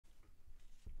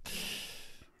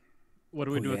What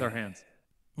do we do with our hands?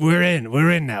 We're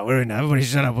in now. Everybody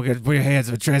shut up. We're going to put your hands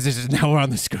in transitions. Now we're on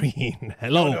the screen.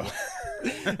 Hello. No.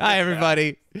 Hi,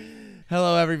 everybody.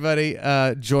 Hello, everybody.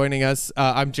 Joining us.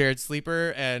 I'm Jarrett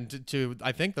Sleeper, and to,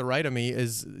 I think, the right of me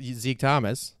is Zeke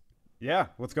Thomas. Yeah,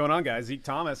 what's going on, guys? Zeke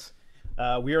Thomas.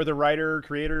 We are the writer,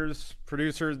 creators,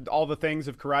 producers, all the things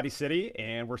of Karate City,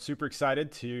 and we're super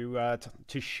excited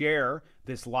to share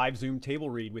this live Zoom table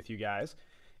read with you guys.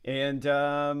 And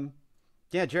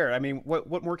yeah, Jarrett, I mean,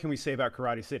 what more can we say about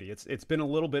Karate City? It's been a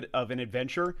little bit of an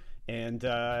adventure, and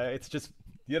it's just,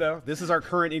 you know, this is our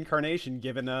current incarnation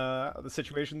given the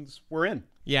situations we're in.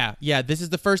 Yeah. This is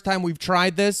the first time we've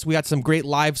tried this. We got some great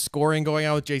live scoring going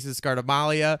on with Jason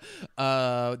Scardamalia.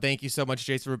 Thank you so much,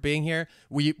 Jason, for being here.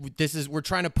 We're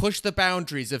trying to push the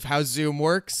boundaries of how Zoom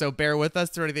works, so bear with us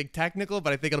through anything technical,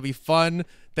 but I think it'll be fun.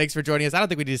 Thanks for joining us. I don't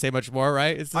think we need to say much more,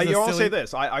 right? I'll say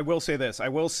this. I will say this. I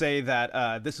will say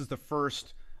that this is the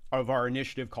first of our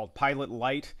initiative called Pilot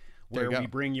Light, where we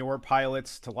bring your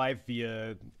pilots to life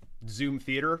via Zoom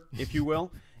theater, if you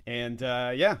will. And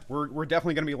yeah, we're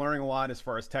definitely going to be learning a lot as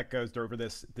far as tech goes over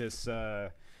this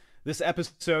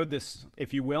episode,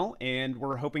 if you will. And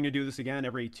we're hoping to do this again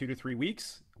every 2 to 3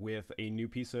 weeks with a new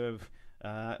piece of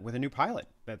with a new pilot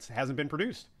that hasn't been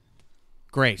produced.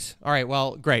 Great. All right.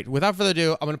 Well, great. Without further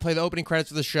ado, I'm going to play the opening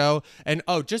credits for the show. And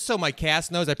just so my cast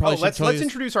knows, I probably should let's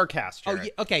introduce our cast. Jarrett. Oh,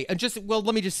 yeah, okay. And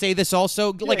let me just say this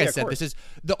also. Like I said, this is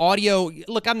the audio.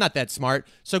 Look, I'm not that smart,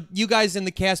 so you guys in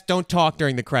the cast don't talk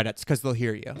during the credits because they'll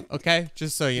hear you. Okay,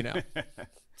 just so you know.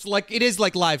 It is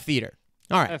like live theater.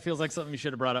 All right. That feels like something you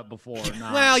should have brought up before.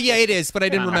 Well, yeah, it is, but I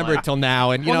didn't remember it till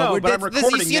now. And you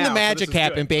you've seen the magic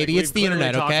happen, baby. It's the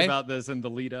internet, okay? Talked about this in the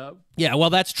lead up. Yeah, well,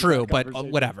 that's true, but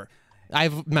whatever. I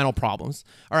have mental problems.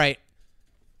 All right.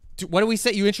 What do we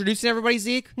say? You introducing everybody,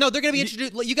 Zeke? No, they're going to be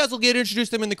introduced. You guys will get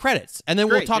introduced them in the credits, and then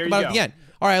we'll talk about it at the end.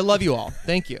 All right, I love you all.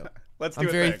 Thank you. I'm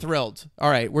very thrilled. All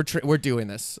right, we're doing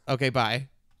this. Okay, bye.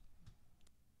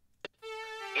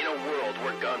 In a world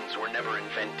where guns were never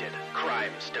invented,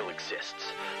 crime still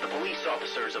exists. The police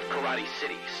officers of Karate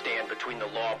City stand between the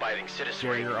law-abiding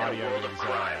citizenry and a world of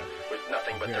crime with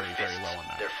nothing but their fists,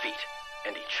 their feet,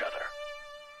 and each other.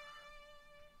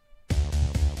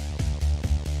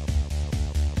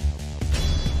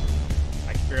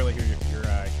 I can barely hear your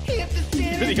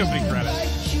the opening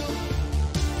credits.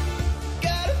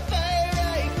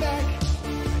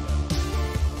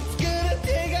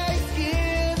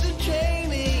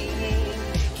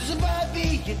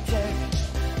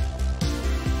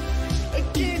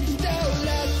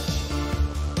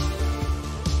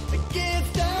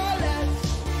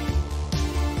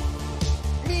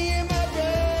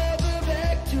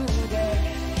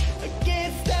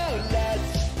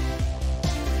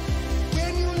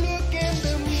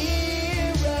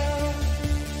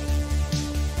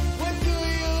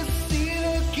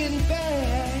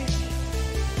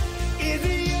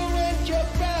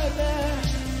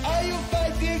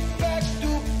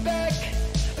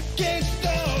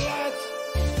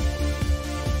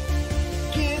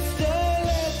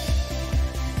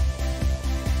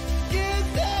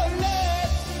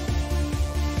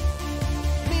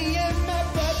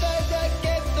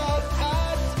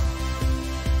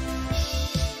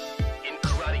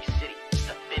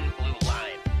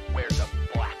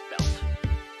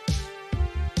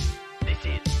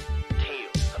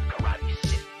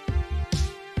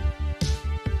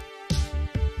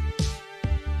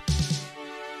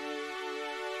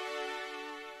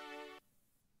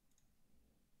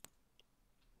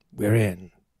 We're in.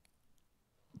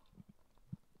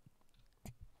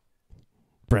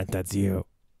 Brent, that's you.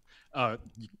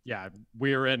 Yeah,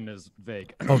 we're in is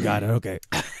vague. Oh, got it. Okay.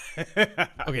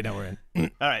 Okay, now we're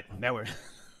in. All right, now we're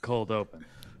Cold open.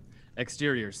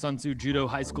 Exterior, Sun Tzu Judo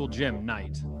High School Gym,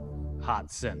 night.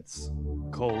 Hot scents.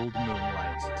 Cold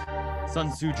moonlight.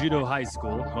 Sun Tzu Judo High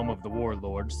School, home of the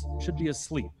warlords, should be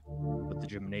asleep, but the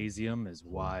gymnasium is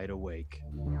wide awake.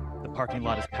 The parking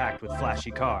lot is packed with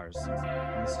flashy cars.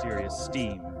 Mysterious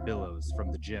steam billows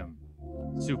from the gym.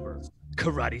 Super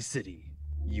Karate City,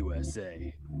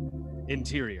 USA.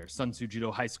 Interior, Sun Tzu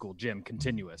Judo High School Gym,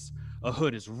 continuous. A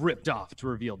hood is ripped off to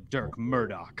reveal Dirk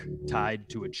Murdoch, tied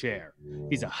to a chair.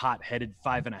 He's a hot-headed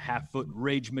 5.5-foot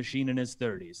rage machine in his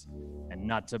 30s. And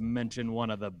not to mention one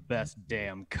of the best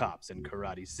damn cops in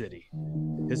Karate City.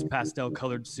 His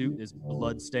pastel-colored suit is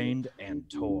blood-stained and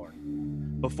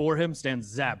torn. Before him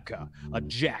stands Zabka, a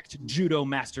jacked judo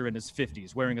master in his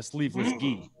 50s, wearing a sleeveless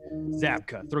gi.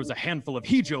 Zabka throws a handful of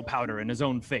Hijo powder in his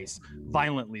own face,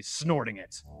 violently snorting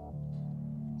it.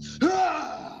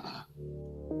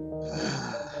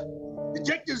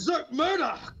 Detective Zerk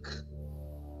Murdoch!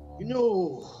 You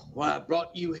know why I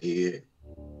brought you here?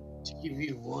 To give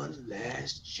you one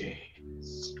last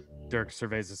chance. Dirk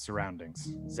surveys his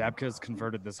surroundings. Zabka has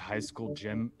converted this high school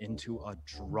gym into a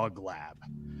drug lab.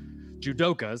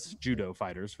 Judokas, judo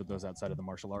fighters for those outside of the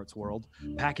martial arts world,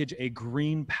 package a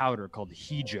green powder called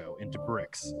hijo into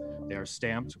bricks. They are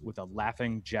stamped with a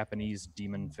laughing Japanese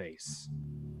demon face.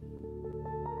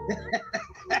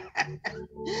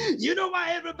 You know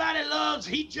why everybody loves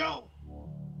hijo?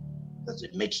 Because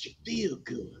it makes you feel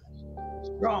good,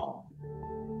 strong,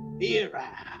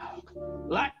 virile,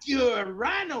 like you're a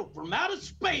rhino from outer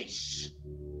space.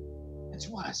 That's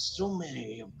why so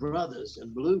many of your brothers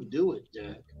in blue do it,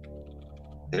 Dirk.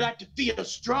 They like to feel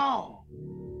strong.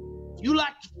 You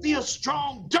like to feel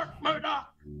strong, Dirk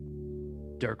Murdoch?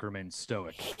 Dirk remains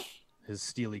stoic. His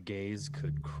steely gaze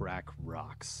could crack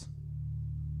rocks.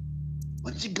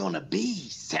 What's it gonna be,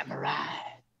 samurai?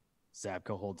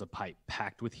 Zabka holds a pipe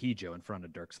packed with hijo in front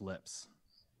of Dirk's lips.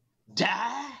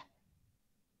 Die?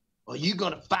 Or you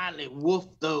gonna finally wolf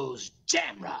those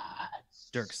jamrods?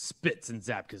 Dirk spits in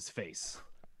Zabka's face.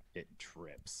 It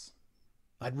drips.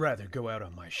 I'd rather go out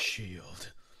on my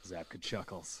shield. Zabka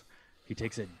chuckles. He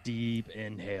takes a deep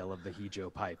inhale of the hijo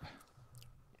pipe.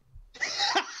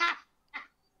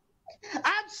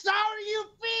 I'm sorry you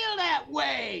feel that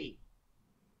way.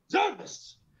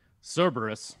 Zerberus!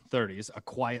 Cerberus, 30s, a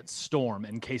quiet storm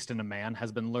encased in a man,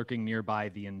 has been lurking nearby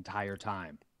the entire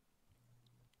time.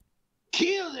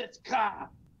 Kill this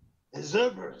cop,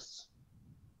 Zerberus.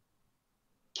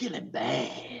 Kill him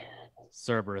bad.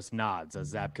 Cerberus nods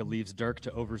as Zabka leaves Dirk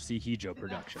to oversee hijo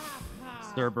production.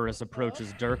 Cerberus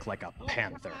approaches Dirk like a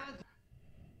panther.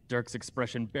 Dirk's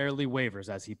expression barely wavers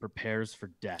as he prepares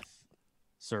for death.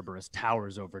 Cerberus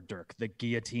towers over Dirk, the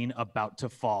guillotine about to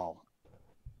fall.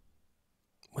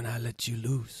 When I let you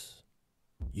loose,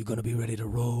 you gonna be ready to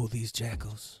roll these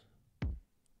jackals?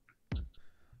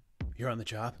 You're on the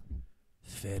job?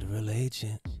 Federal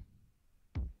agent.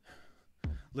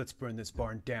 Let's burn this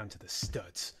barn down to the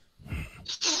studs.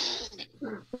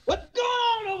 What's going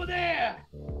on over there?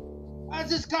 Why's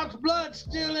this cop's blood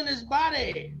still in his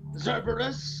body,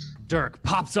 Zerberus? Dirk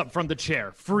pops up from the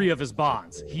chair, free of his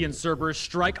bonds. He and Cerberus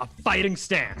strike a fighting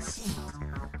stance.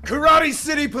 Karate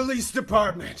City Police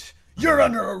Department, you're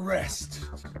under arrest.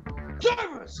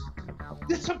 Zerberus!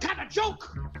 This some kind of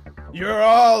joke? You're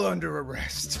all under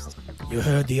arrest. You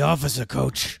heard the officer,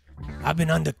 Coach. I've been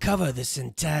undercover this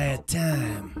entire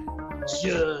time.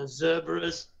 Sure,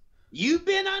 Zerberus. You've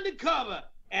been undercover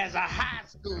as a high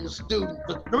school student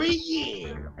for 3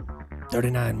 years.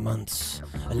 39 months,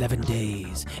 11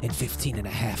 days, and 15 and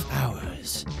a half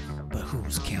hours. But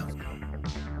who's counting?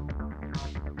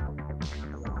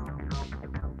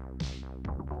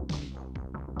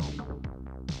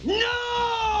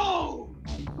 No!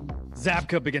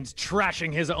 Zabka begins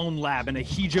trashing his own lab in a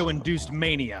hijo-induced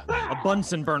mania. A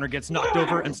Bunsen burner gets knocked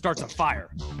over and starts a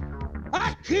fire.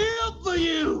 I killed for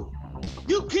you!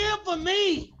 You killed for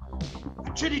me! I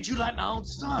treated you like my own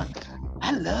son.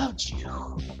 I loved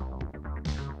you.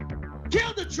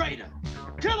 Kill the traitor!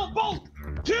 Kill them both!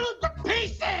 Kill them to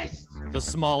pieces! The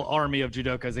small army of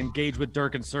judokas engage with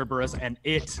Dirk and Cerberus, and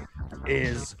it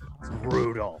is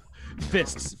brutal.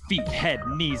 Fists, feet, head,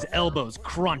 knees, elbows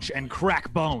crunch and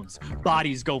crack bones.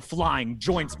 Bodies go flying,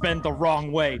 joints bend the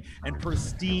wrong way, and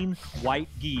pristine white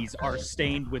gis are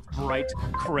stained with bright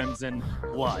crimson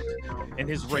blood. In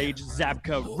his rage,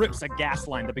 Zabka rips a gas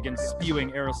line that begins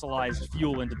spewing aerosolized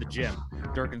fuel into the gym.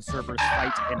 Dirk and Cerberus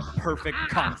fight in perfect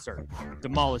concert.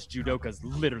 Demolished judokas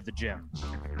litter the gym.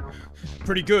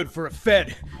 Pretty good for a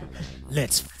Fed.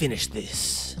 Let's finish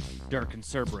this. Dirk and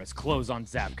Cerberus close on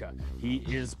Zabka. He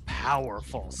is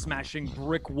powerful, smashing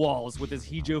brick walls with his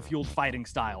hijo-fueled fighting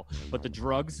style, but the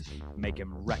drugs make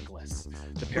him reckless.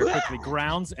 The pair quickly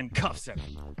grounds and cuffs him.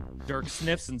 Dirk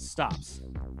sniffs and stops,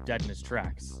 dead in his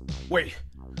tracks. Wait,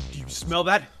 do you smell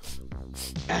that?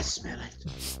 I smell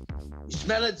it. You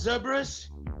smell it, Zerberus?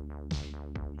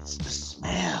 It's the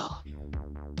smell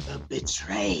of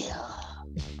betrayal.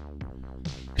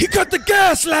 He cut the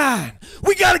gas line!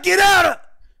 We gotta get out of...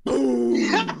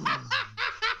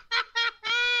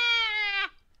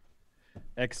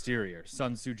 Exterior,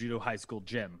 Sun Tzu Judo High School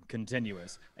gym,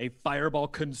 continuous. A fireball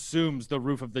consumes the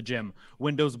roof of the gym.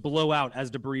 Windows blow out as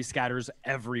debris scatters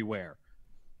everywhere.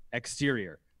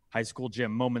 Exterior, high school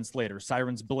gym, moments later,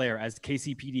 sirens blare as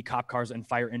KCPD cop cars and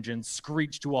fire engines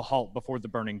screech to a halt before the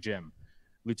burning gym.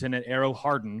 Lieutenant Arrow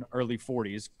Harden, early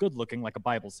 40s, good looking like a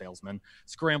Bible salesman,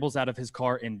 scrambles out of his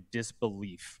car in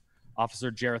disbelief.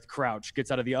 Officer Jarrett Crouch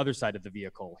gets out of the other side of the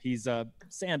vehicle. He's a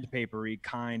sandpapery,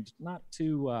 kind, not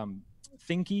too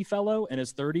thinky fellow in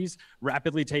his 30s,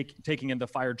 rapidly taking in the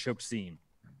fire-choked scene.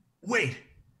 Wait,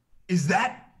 is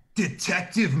that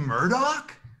Detective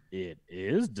Murdoch? It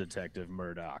is Detective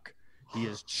Murdoch. He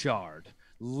is charred,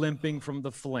 limping from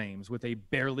the flames with a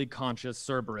barely conscious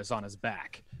Cerberus on his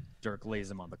back. Dirk lays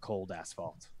him on the cold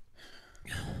asphalt.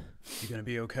 You gonna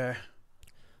be okay?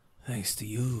 Thanks to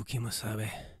you, Kimasabe.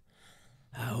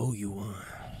 I owe you one.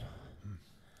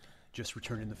 Just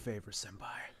returning the favor,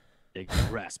 senpai. They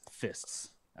grasp fists,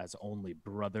 as only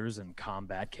brothers in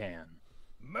combat can.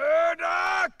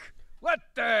 Murdoch! What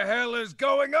the hell is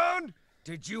going on?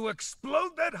 Did you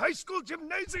explode that high school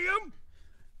gymnasium?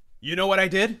 You know what I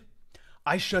did?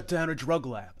 I shut down a drug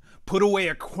lab, put away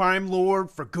a crime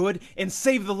lord for good, and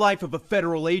saved the life of a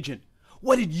federal agent.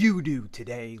 What did you do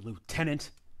today, Lieutenant?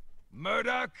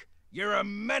 Murdoch, you're a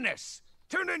menace.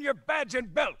 Turn in your badge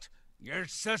and belt. You're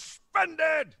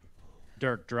suspended!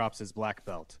 Dirk drops his black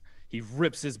belt. He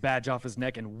rips his badge off his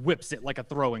neck and whips it like a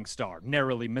throwing star,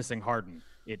 narrowly missing Hardin.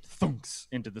 It thunks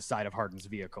into the side of Hardin's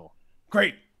vehicle.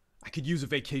 Great. I could use a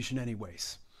vacation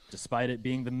anyways. Despite it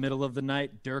being the middle of the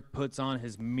night, Dirk puts on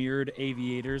his mirrored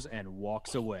aviators and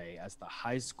walks away as the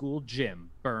high school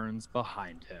gym burns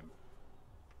behind him.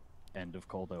 End of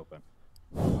cold open.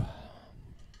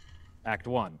 Act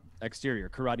 1. Exterior,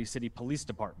 Karate City Police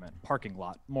Department, parking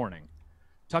lot, morning.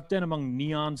 Tucked in among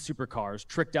neon supercars,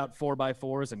 tricked out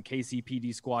 4x4s, and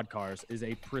KCPD squad cars is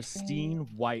a pristine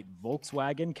white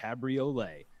Volkswagen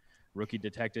Cabriolet. Rookie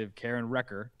detective Karen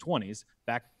Recker, 20s,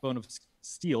 backbone of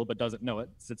steel but doesn't know it,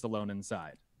 sits alone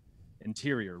inside.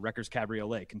 Interior, Recker's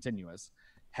Cabriolet, continuous.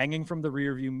 Hanging from the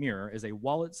rearview mirror is a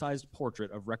wallet-sized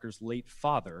portrait of Recker's late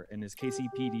father in his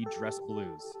KCPD dress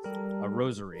blues. A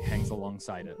rosary hangs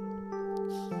alongside it.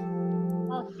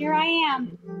 Well, here I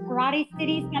am, Karate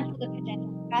City Central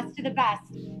Division, best of the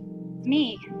best.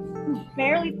 Me, who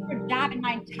barely scored a job in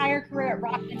my entire career at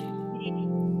Rockland PD.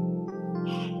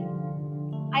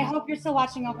 I hope you're still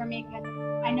watching over me, because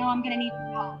I know I'm going to need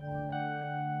some help.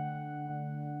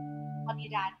 Love you,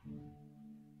 Dad.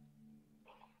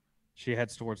 She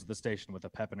heads towards the station with a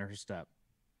pep in her step.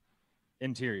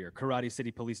 Interior, Karate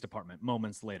City Police Department,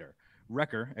 moments later.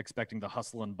 Recker, expecting the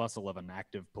hustle and bustle of an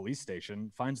active police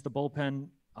station, finds the bullpen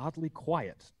oddly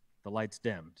quiet, the lights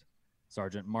dimmed.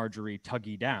 Sergeant Marjorie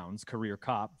Tuggy Downs, career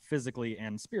cop, physically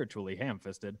and spiritually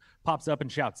ham-fisted, pops up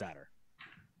and shouts at her.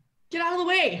 Get out of the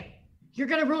way! You're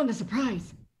gonna ruin the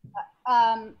surprise.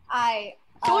 Don't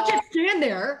just stand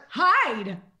there.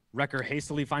 Hide! Recker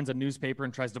hastily finds a newspaper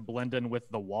and tries to blend in with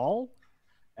the wall.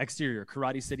 Exterior,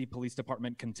 Karate City Police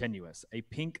Department, continuous. A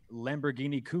pink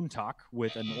Lamborghini Countach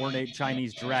with an ornate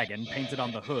Chinese dragon painted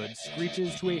on the hood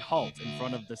screeches to a halt in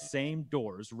front of the same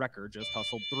doors Recker just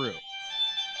hustled through.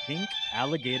 Pink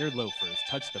alligator loafers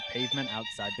touch the pavement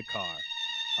outside the car.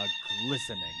 A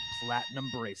glistening platinum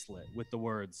bracelet with the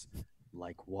words,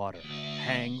 "Like water,"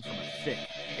 hang from a thick,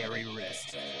 hairy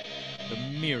wrist. The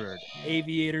mirrored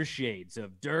aviator shades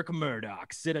of Dirk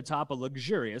Murdoch sit atop a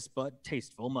luxurious but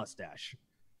tasteful mustache.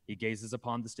 He gazes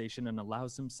upon the station and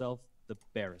allows himself the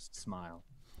barest smile.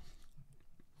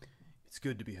 It's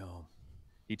good to be home.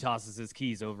 He tosses his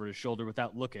keys over his shoulder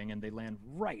without looking, and they land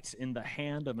right in the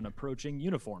hand of an approaching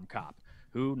uniform cop,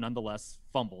 who nonetheless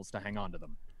fumbles to hang on to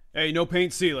them. Hey, no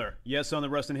paint sealer. Yes on the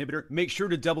rust inhibitor. Make sure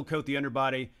to double coat the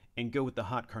underbody and go with the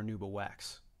hot Carnauba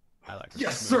wax. I like it.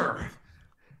 Yes, sir.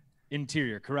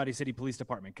 Interior, Karate City Police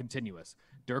Department, continuous.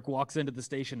 Dirk walks into the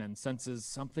station and senses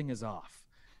something is off.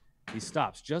 He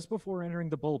stops just before entering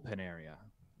the bullpen area,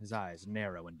 his eyes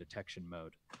narrow in detection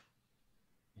mode.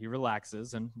 He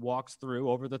relaxes and walks through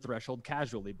over the threshold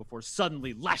casually before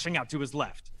suddenly lashing out to his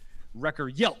left.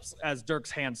 Recker yelps as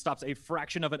Dirk's hand stops a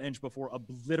fraction of an inch before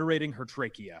obliterating her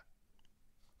trachea.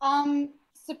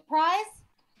 Surprise?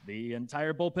 The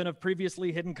entire bullpen of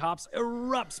previously hidden cops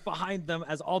erupts behind them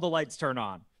as all the lights turn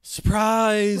on.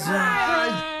 Surprise!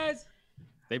 Surprise!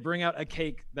 They bring out a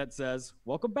cake that says,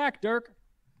 "Welcome back, Dirk."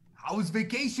 How was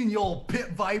vacation, you old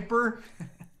pit viper?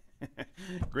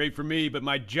 Great for me, but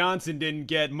my Johnson didn't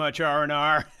get much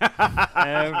R&R.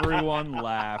 Everyone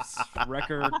laughs.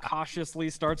 Recker cautiously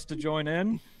starts to join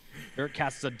in. Dirk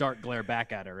casts a dark glare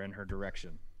back at her in her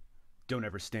direction. Don't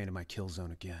ever stand in my kill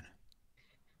zone again.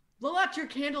 Blow out your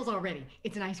candles already.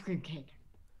 It's an ice cream cake.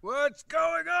 What's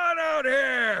going on out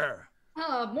here?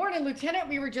 Morning, Lieutenant.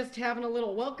 We were just having a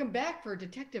little welcome back for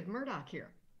Detective Murdoch here.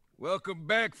 Welcome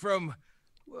back from...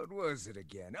 what was it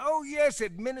again? Oh, yes,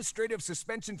 administrative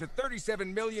suspension for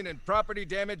 $37 million in property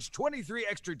damage, 23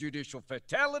 extrajudicial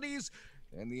fatalities,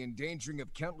 and the endangering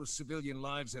of countless civilian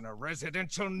lives in a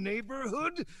residential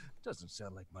neighborhood? Doesn't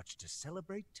sound like much to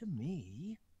celebrate to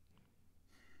me.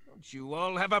 Don't you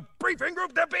all have a briefing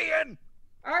room to be in?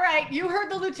 All right, you heard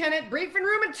the Lieutenant. Briefing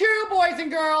room at 2, boys and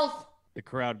girls. The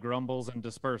crowd grumbles and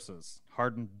disperses.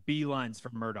 Hardin beelines for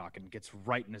Murdoch and gets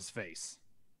right in his face.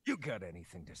 You got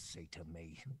anything to say to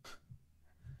me?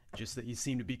 Just that you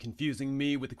seem to be confusing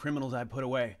me with the criminals I put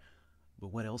away.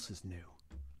 But what else is new?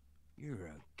 You're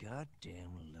a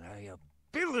goddamn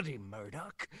liability,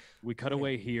 Murdoch. We cut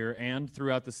away here and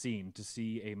throughout the scene to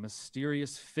see a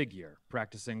mysterious figure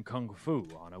practicing kung fu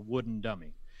on a wooden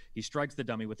dummy. He strikes the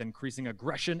dummy with increasing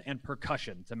aggression and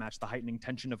percussion to match the heightening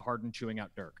tension of Hardin chewing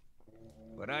out Dirk.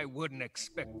 But I wouldn't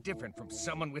expect different from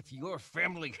someone with your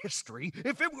family history.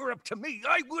 If it were up to me,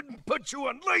 I wouldn't put you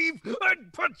on leave.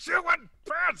 I'd put you in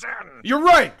prison. You're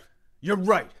right! You're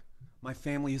right. My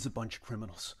family is a bunch of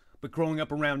criminals. But growing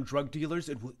up around drug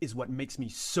dealers is what makes me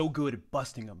so good at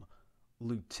busting them.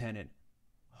 Lieutenant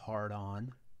Hard On.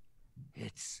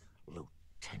 It's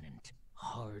Lieutenant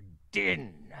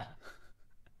Hardin.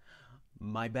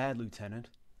 My bad, Lieutenant.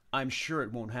 I'm sure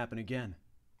it won't happen again.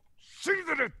 See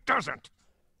that it doesn't.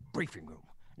 Briefing room,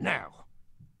 now.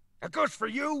 That goes for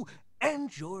you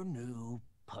and your new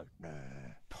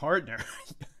partner. Partner?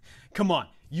 Come on,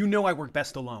 you know I work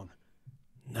best alone.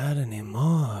 Not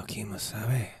anymore,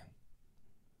 Kimosabe.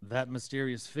 That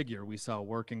mysterious figure we saw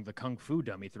working the kung fu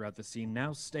dummy throughout the scene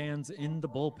now stands in the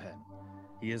bullpen.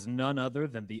 He is none other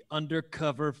than the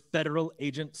undercover federal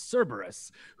agent Cerberus,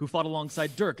 who fought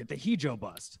alongside Dirk at the Hijo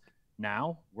bust.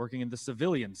 Now, working in the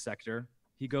civilian sector,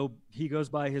 he goes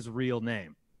by his real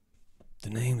name. The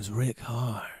name's Rick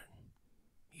Hard.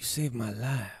 You saved my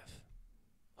life.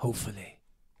 Hopefully,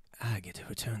 I get to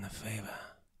return the favor.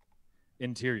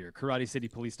 Interior, Karate City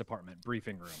Police Department,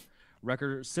 briefing room.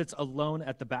 Wrecker sits alone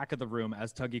at the back of the room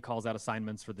as Tuggy calls out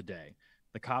assignments for the day.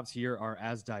 The cops here are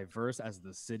as diverse as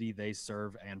the city they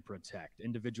serve and protect.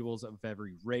 Individuals of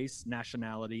every race,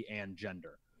 nationality, and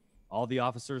gender. All the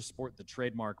officers sport the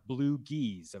trademark blue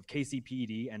geese of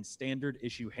KCPD and standard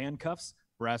issue handcuffs,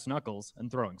 brass knuckles,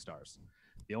 and throwing stars.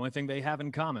 The only thing they have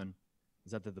in common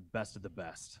is that they're the best of the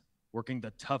best, working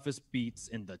the toughest beats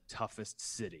in the toughest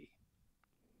city.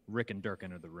 Rick and Dirk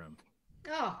enter the room.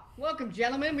 Oh, welcome,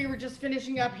 gentlemen. We were just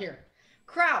finishing up here.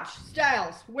 Crouch,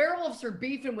 Styles, werewolves are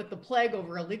beefing with the plague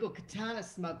over illegal katana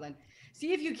smuggling.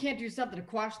 See if you can't do something to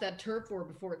quash that turf war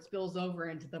before it spills over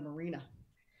into the marina.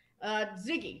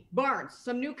 Ziggy, Barnes,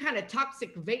 some new kind of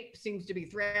toxic vape seems to be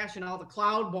thrashing all the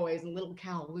Cloud Boys in Little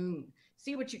Kowloon.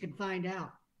 See what you can find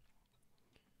out.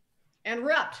 And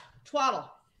Rupt, Twaddle,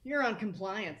 you're on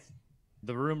compliance.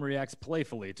 The room reacts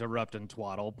playfully to Rupt and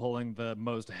Twaddle, pulling the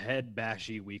most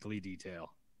head-bashy weekly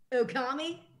detail.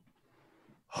 Okami?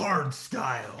 Hard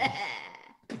style.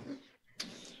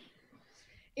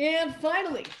 And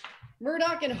finally,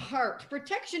 Murdoch and Hart,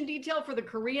 protection detail for the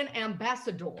Korean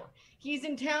ambassador. He's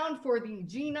in town for the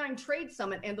G9 Trade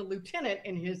Summit, and the lieutenant,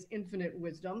 in his infinite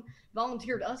wisdom,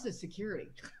 volunteered us as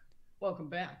security. Welcome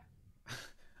back.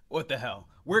 What the hell?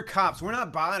 We're cops. We're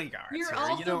not bodyguards. You're here,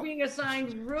 also being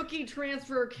assigned rookie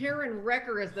transfer Karen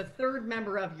Wrecker as the third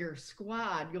member of your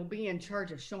squad. You'll be in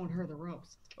charge of showing her the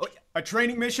ropes. Oh, a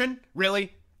training mission?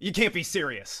 Really? You can't be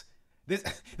serious.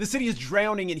 The city is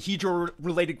drowning in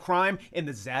Hydro-related crime, and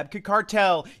the Zabka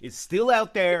cartel is still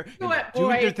out there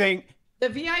doing their thing. The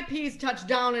VIPs touch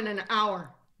down in an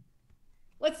hour.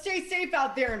 Let's stay safe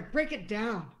out there and break it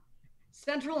down.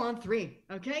 Central on 3,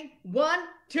 okay? 1,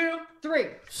 2, 3.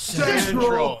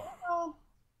 Central!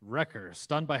 Wrecker,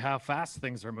 stunned by how fast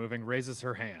things are moving, raises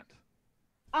her hand.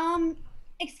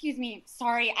 Excuse me.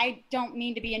 Sorry, I don't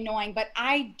mean to be annoying, but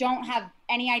I don't have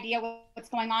any idea what's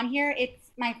going on here.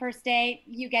 It's my first day.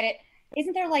 You get it.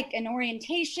 Isn't there like an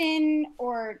orientation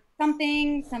or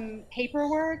something, some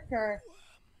paperwork or...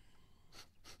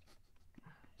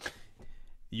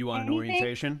 You want an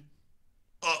orientation?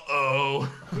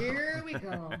 Uh-oh. Here we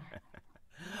go.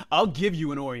 I'll give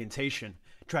you an orientation.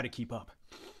 Try to keep up.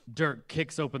 Dirk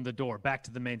kicks open the door back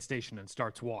to the main station and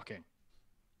starts walking.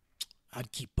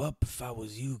 I'd keep up if I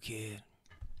was you, kid.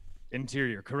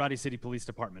 Interior, Karate City Police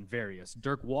Department, various.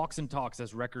 Dirk walks and talks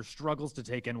as Wrecker struggles to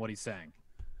take in what he's saying.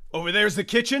 Over there's the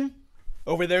kitchen.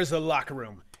 Over there's the locker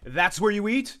room. That's where you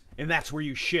eat, and that's where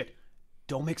you shit.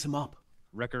 Don't mix them up.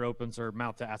 Wrecker opens her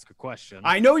mouth to ask a question.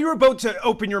 I know you're about to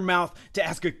open your mouth to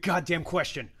ask a goddamn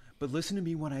question, but listen to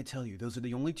me when I tell you, those are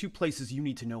the only two places you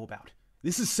need to know about.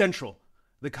 This is Central.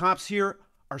 The cops here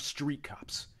are street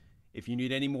cops. If you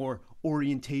need any more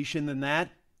orientation than that,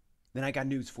 then I got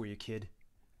news for you, kid.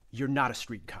 You're not a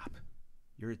street cop.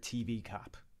 You're a TV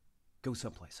cop. Go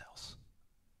someplace else.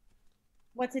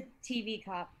 What's a TV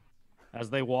cop? As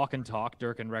they walk and talk,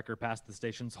 Dirk and Wrecker pass the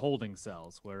station's holding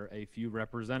cells, where a few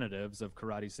representatives of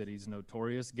Karate City's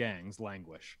notorious gangs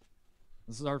languish.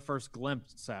 This is our first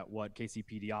glimpse at what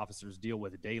KCPD officers deal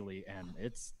with daily, and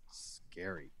it's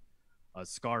scary. A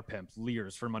scar pimp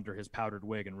leers from under his powdered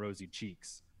wig and rosy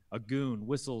cheeks. A goon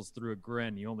whistles through a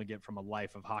grin you only get from a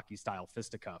life of hockey-style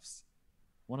fisticuffs.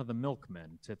 One of the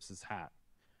milkmen tips his hat.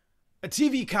 A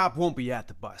TV cop won't be at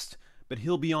the bust, but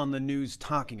he'll be on the news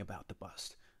talking about the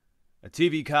bust. A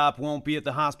TV cop won't be at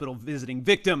the hospital visiting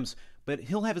victims, but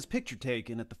he'll have his picture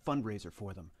taken at the fundraiser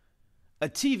for them. A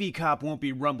TV cop won't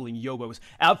be rumbling yobos,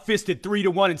 outfisted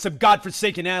 3-1 in some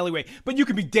godforsaken alleyway, but you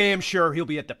can be damn sure he'll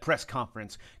be at the press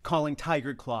conference calling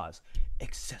Tiger Claws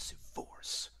excessive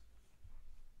force.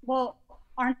 Well,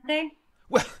 aren't they?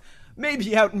 Well,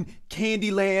 maybe out in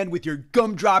Candyland with your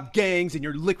gumdrop gangs and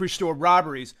your liquor store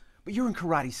robberies, but you're in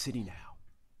Karate City now.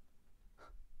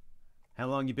 How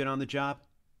long you been on the job?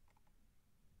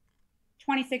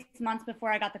 26 months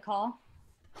before I got the call.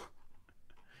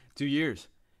 2 years.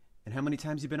 And how many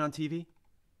times you been on TV?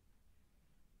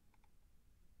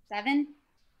 7.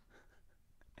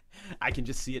 I can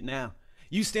just see it now.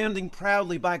 You standing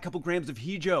proudly by a couple grams of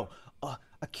Hijo,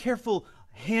 a careful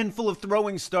handful of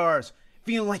throwing stars,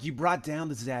 feeling like you brought down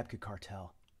the Zabka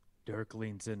cartel. Dirk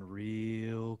leans in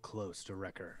real close to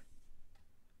Wrecker.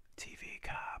 TV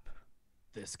cop.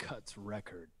 This cuts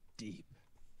Wrecker deep.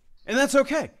 And that's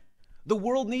okay. The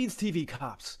world needs TV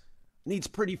cops. Needs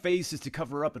pretty faces to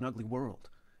cover up an ugly world.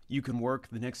 You can work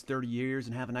the next 30 years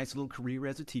and have a nice little career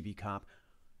as a TV cop.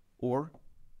 Or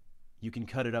you can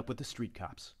cut it up with the street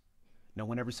cops. No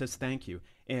one ever says thank you,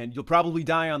 and you'll probably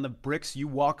die on the bricks you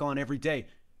walk on every day.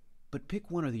 But pick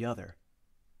one or the other,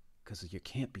 because you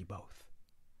can't be both.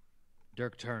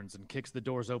 Dirk turns and kicks the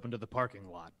doors open to the parking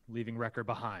lot, leaving Wrecker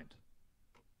behind.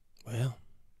 Well,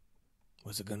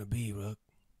 what's it gonna be, Rook?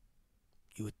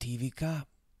 You a TV cop?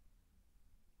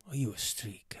 Or you a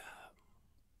street cop?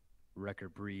 Wrecker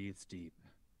breathes deep.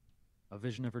 A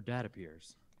vision of her dad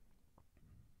appears.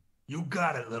 You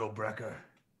got it, little Brecker.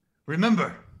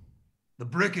 Remember, the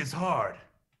brick is hard,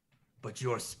 but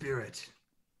your spirit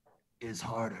is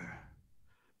harder.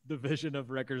 The vision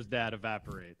of Wrecker's dad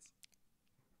evaporates.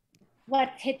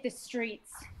 Let's hit the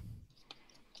streets.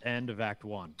 End of Act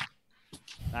 1.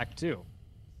 Act 2.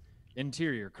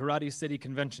 Interior, Karate City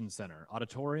Convention Center,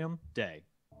 auditorium, day.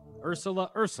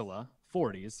 Ursula,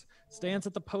 40s, stands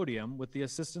at the podium with the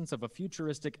assistance of a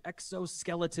futuristic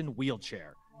exoskeleton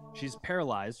wheelchair. She's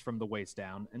paralyzed from the waist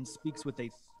down and speaks with a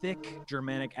thick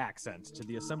Germanic accent to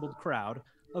the assembled crowd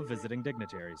of visiting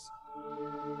dignitaries.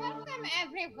 Welcome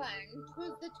everyone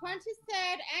to the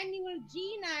 23rd Annual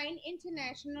G9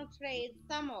 International Trade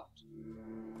Summit.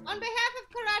 On behalf of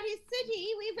Karate City,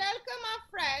 we welcome our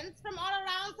friends from all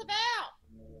around the world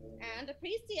and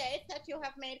appreciate that you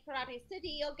have made Karate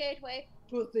City your gateway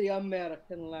to the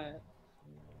American land.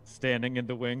 Standing in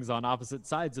the wings on opposite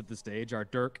sides of the stage are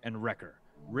Dirk and Wrecker.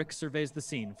 Rick surveys the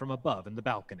scene from above in the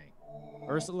balcony.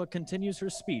 Ursula continues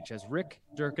her speech as Rick,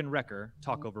 Dirk, and Wrecker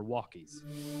talk over walkies.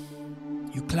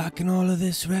 You clocking all of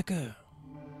this, Wrecker?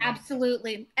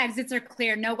 Absolutely. Exits are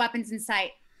clear. No weapons in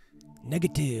sight.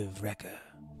 Negative, Wrecker.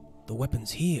 The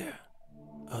weapons here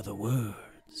are the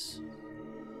words.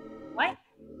 What?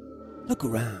 Look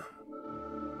around.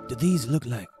 Do these look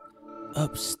like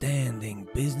upstanding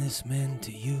businessmen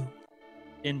to you?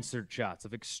 Insert shots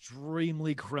of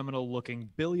extremely criminal-looking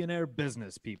billionaire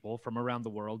business people from around the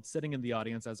world sitting in the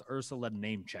audience as Ursula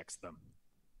name-checks them.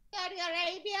 Saudi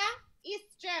Arabia,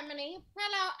 East Germany,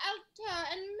 Palo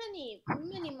Alto, and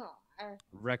many more.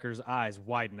 Wrecker's eyes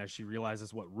widen as she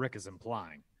realizes what Rick is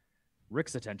implying.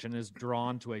 Rick's attention is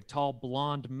drawn to a tall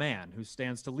blonde man who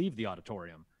stands to leave the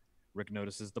auditorium. Rick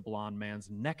notices the blonde man's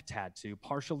neck tattoo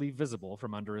partially visible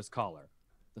from under his collar.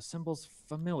 The symbol's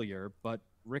familiar, but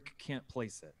Rick can't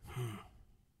place it. Over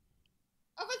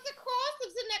the course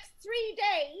of the next 3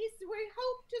 days, we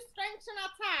hope to strengthen our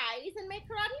ties and make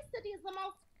Karate City the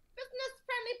most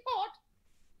business-friendly port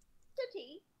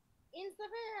city in the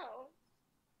world.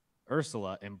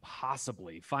 Ursula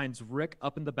impossibly finds Rick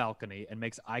up in the balcony and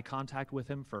makes eye contact with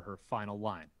him for her final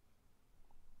line.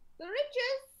 The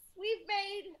riches we've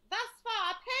made thus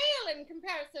far pale in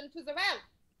comparison to the wealth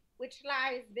which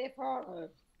lies before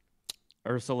us.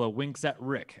 Ursula winks at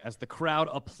Rick as the crowd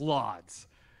applauds.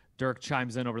 Dirk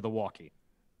chimes in over the walkie.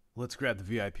 Let's grab the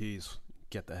VIPs.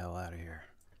 Get the hell out of here.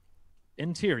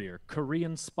 Interior,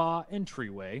 Korean spa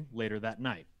entryway later that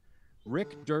night.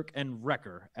 Rick, Dirk, and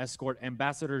Wrecker escort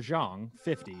Ambassador Zhang,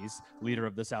 50s, leader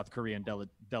of the South Korean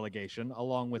delegation,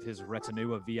 along with his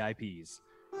retinue of VIPs.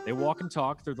 They walk and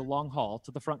talk through the long hall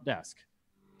to the front desk.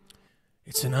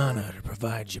 It's an honor to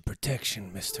provide you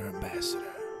protection, Mr. Ambassador.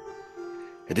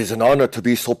 It is an honor to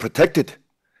be so protected.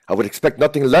 I would expect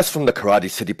nothing less from the Karate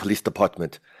City Police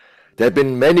Department. There have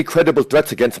been many credible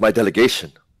threats against my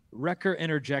delegation. Wrecker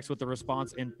interjects with the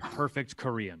response in perfect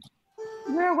Korean.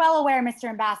 We're well aware, Mr.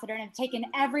 Ambassador, and have taken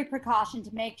every precaution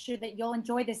to make sure that you'll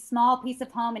enjoy this small piece of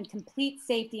home in complete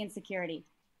safety and security.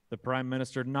 The Prime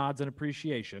Minister nods in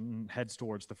appreciation and heads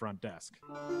towards the front desk.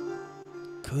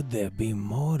 Could there be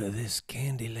more to this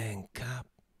Candyland cop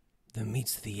than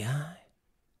meets the eye?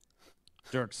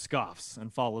 Dirk scoffs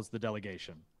and follows the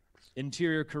delegation.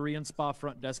 Interior Korean spa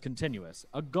front desk continuous.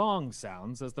 A gong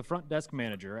sounds as the front desk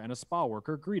manager and a spa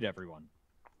worker greet everyone.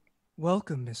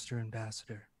 Welcome, Mr.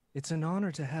 Ambassador. It's an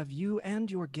honor to have you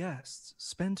and your guests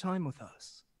spend time with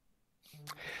us.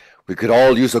 We could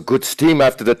all use a good steam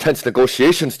after the tense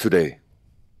negotiations today.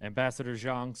 Ambassador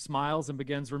Zhang smiles and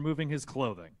begins removing his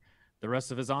clothing. The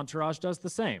rest of his entourage does the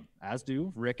same, as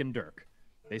do Rick and Dirk.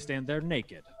 They stand there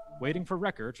naked, waiting for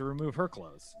Wrecker to remove her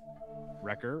clothes.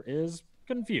 Wrecker is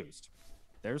confused.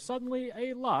 There's suddenly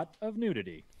a lot of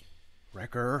nudity.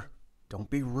 Wrecker, don't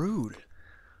be rude.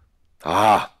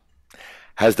 Ah,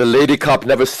 has the lady cop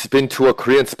never been to a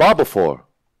Korean spa before?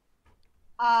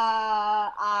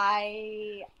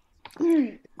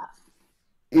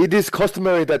 It is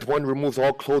customary that one removes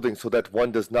all clothing so that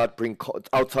one does not bring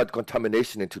outside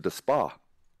contamination into the spa.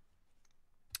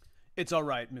 It's all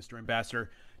right, Mr. Ambassador.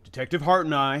 Detective Hart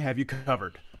and I have you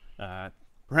covered.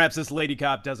 Perhaps this lady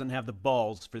cop doesn't have the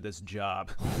balls for this job.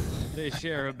 They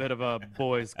share a bit of a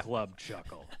boys' club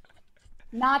chuckle.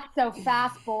 Not so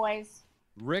fast, boys.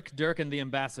 Rick, Dirk, and the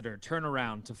ambassador turn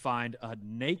around to find a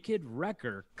naked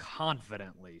Wrecker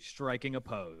confidently striking a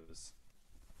pose.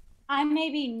 I may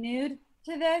be nude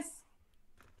to this,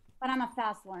 but I'm a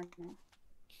fast learner.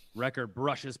 Wrecker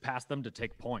brushes past them to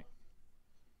take point.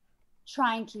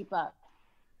 Try and keep up.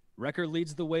 Wrecker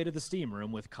leads the way to the steam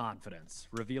room with confidence,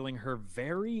 revealing her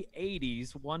very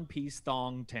 80s one-piece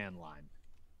thong tan line.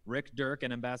 Rick, Dirk,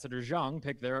 and Ambassador Zhang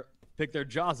pick their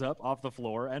jaws up off the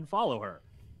floor and follow her,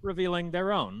 revealing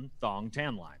their own thong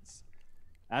tan lines.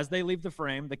 As they leave the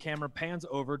frame, the camera pans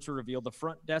over to reveal the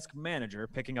front desk manager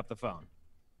picking up the phone.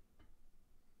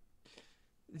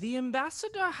 The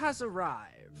ambassador has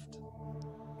arrived.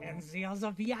 And the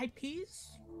other VIPs?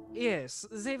 Yes,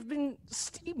 they've been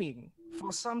steaming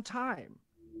for some time.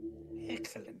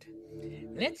 Excellent.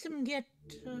 Let them get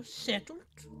settled,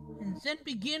 and then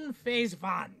begin phase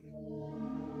 1.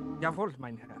 Jawohl,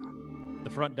 mein Herr. The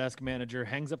front desk manager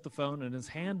hangs up the phone and his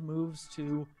hand moves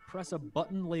to press a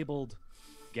button labeled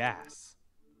gas.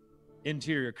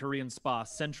 Interior Korean spa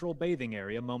central bathing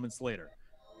area moments later.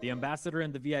 The ambassador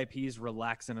and the VIPs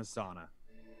relax in a sauna.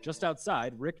 Just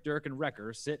outside, Rick, Dirk, and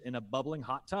Wrecker sit in a bubbling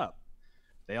hot tub.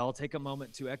 They all take a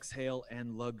moment to exhale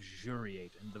and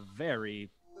luxuriate in the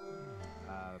very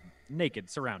naked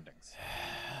surroundings.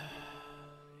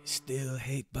 Still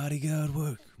hate bodyguard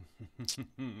work.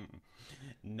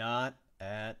 Not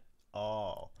at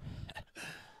all.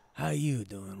 How you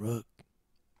doing, Rook?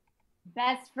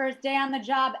 Best first day on the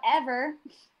job ever.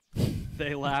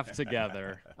 They laugh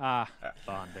together.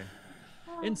 Bonding.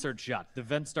 Insert shot. The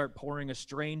vents start pouring a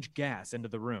strange gas into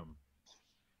the room.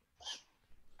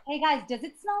 Hey guys, does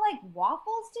it smell like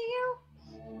waffles to you?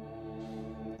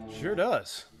 Sure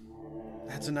does.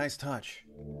 That's a nice touch.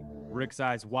 Rick's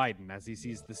eyes widen as he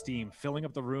sees the steam filling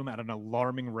up the room at an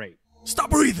alarming rate. Stop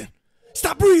breathing!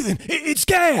 Stop breathing! It's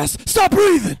gas! Stop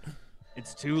breathing!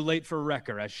 It's too late for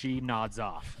Wrecker as she nods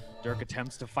off. Dirk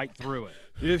attempts to fight through it.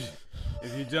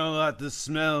 If you don't like the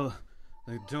smell,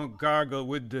 don't gargle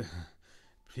with the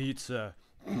pizza.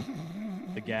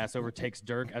 The gas overtakes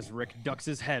Dirk as Rick ducks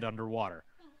his head underwater.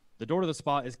 The door to the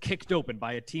spa is kicked open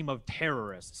by a team of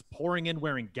terrorists pouring in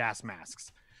wearing gas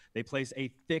masks. They place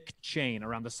a thick chain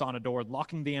around the sauna door,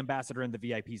 locking the ambassador and the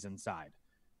VIPs inside.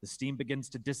 The steam begins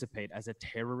to dissipate as a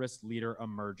terrorist leader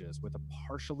emerges with a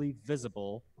partially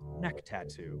visible neck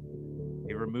tattoo.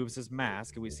 He removes his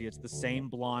mask, and we see it's the same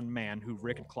blonde man who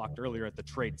Rick had clocked earlier at the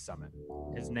trade summit.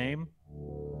 His name?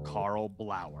 Carl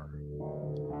Blauer.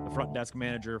 The front desk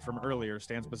manager from earlier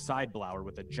stands beside Blauer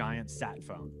with a giant sat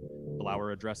phone.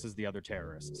 Blauer addresses the other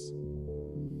terrorists.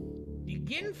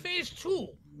 Begin phase 2.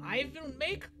 I will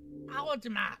make our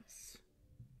demands.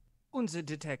 Unsere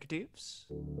detectives?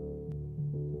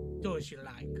 Do as you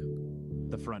like.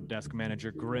 The front desk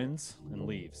manager grins and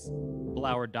leaves.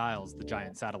 Blauer dials the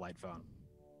giant satellite phone.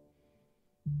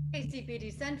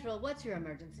 ACPD Central, what's your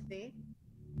emergency?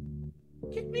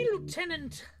 Get me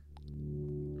Lieutenant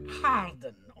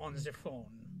Harden on the phone.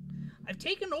 I've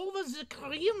taken over the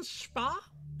Korean spa,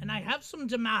 and I have some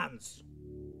demands.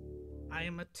 I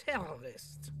am a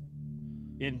terrorist.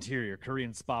 Interior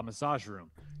Korean spa massage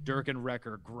room. Dirk and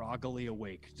Wrecker groggily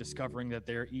awake, discovering that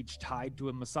they're each tied to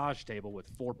a massage table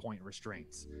with 4-point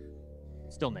restraints.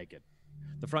 Still naked.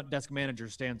 The front desk manager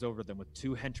stands over them with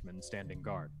 2 henchmen standing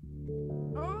guard.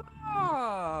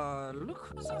 Oh,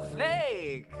 look who's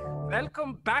awake.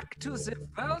 Welcome back to the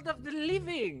world of the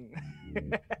living.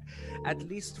 At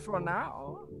least for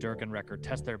now. Dirk and Wrecker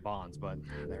test their bonds, but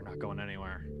they're not going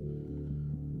anywhere.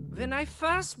 When I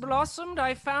first blossomed,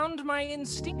 I found my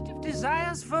instinctive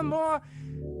desires were more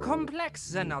complex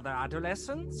than other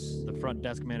adolescents. The front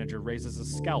desk manager raises a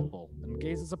scalpel and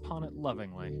gazes upon it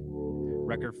lovingly.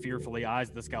 Wrecker fearfully eyes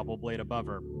the scalpel blade above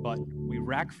her, but we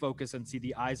rack focus and see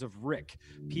the eyes of Rick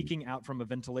peeking out from a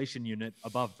ventilation unit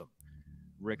above them.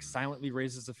 Rick silently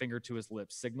raises a finger to his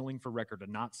lips, signaling for Wrecker to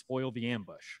not spoil the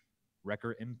ambush.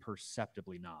 Wrecker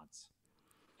imperceptibly nods.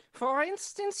 For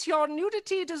instance, your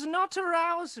nudity does not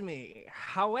arouse me.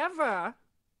 However,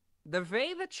 the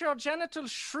way that your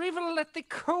genitals shrivel at the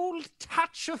cold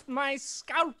touch of my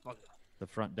scalpel. The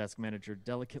front desk manager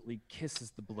delicately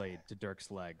kisses the blade to Dirk's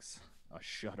legs. A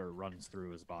shudder runs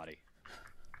through his body.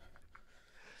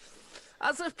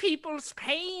 Other people's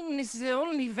pain is the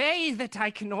only way that I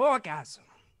can orgasm.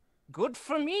 Good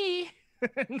for me,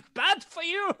 and bad for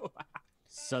you.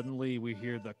 Suddenly, we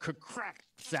hear the crack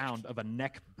sound of a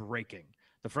neck breaking.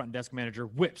 The front desk manager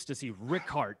whips to see Rick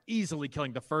Hart easily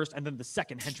killing the first and then the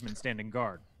second henchman standing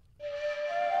guard.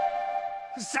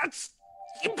 That's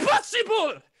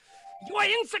impossible! You are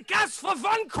in the gas for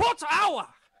 1/4 hour!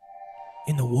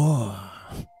 In the war,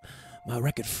 my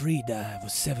record free dive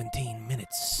was 17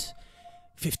 minutes.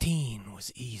 15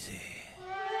 was easy.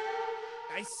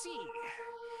 I see.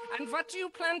 And what do you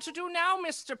plan to do now,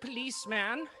 Mr.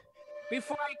 Policeman?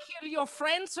 Before I kill your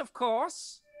friends, of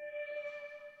course.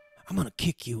 I'm gonna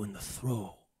kick you in the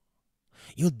throat.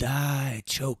 You'll die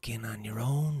choking on your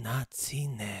own Nazi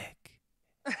neck.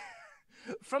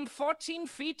 From 14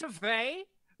 feet away,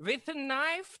 with a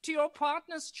knife to your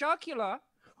partner's jugular?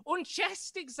 And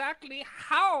just exactly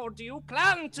how do you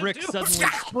plan to Rick do suddenly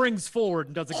springs forward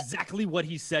and does exactly what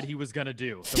he said he was gonna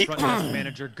do. The front desk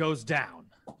manager goes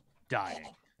down,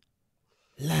 dying.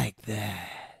 Like that.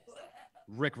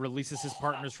 Rick releases his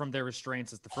partners from their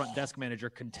restraints as the front desk manager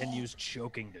continues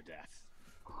choking to death.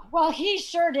 Well, he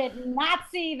sure did not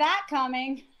see that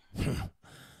coming.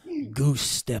 Goose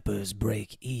steppers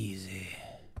break easy.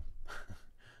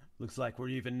 Looks like we're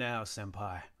even now,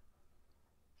 Senpai.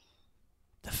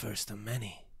 The first of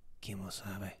many,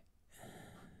 Kimosabe.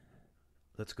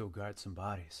 Let's go guard some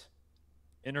bodies.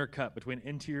 Intercut between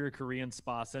Interior Korean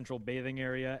Spa Central Bathing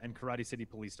Area and Karate City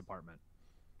Police Department.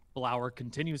 Blower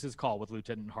continues his call with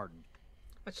Lieutenant Harden.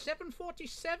 A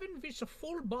 747 with a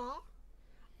full bar,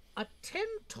 a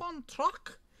 10-ton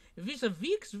truck with a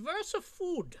week's worth of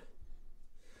food,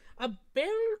 a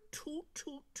Bell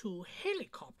 222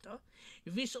 helicopter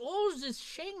with all this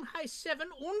Shanghai 7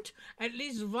 and at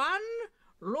least one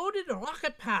loaded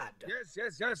rocket pad.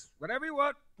 Yes. Whatever you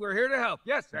want, we're here to help.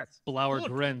 Yes. Blower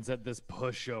grins at this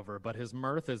pushover, but his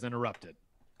mirth is interrupted.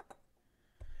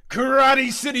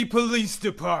 Karate City Police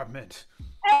Department.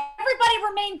 Everybody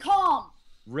remain calm.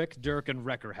 Rick, Dirk, and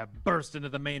Wrecker have burst into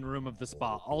the main room of the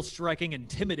spa, all striking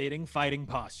intimidating fighting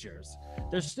postures.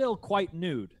 They're still quite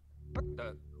nude.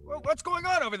 What's going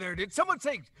on over there? Did someone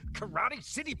say Karate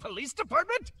City Police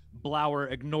Department? Blower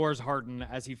ignores Harden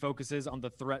as he focuses on the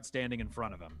threat standing in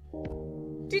front of him.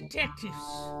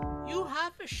 Detectives, you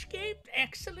have escaped.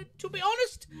 Excellent. To be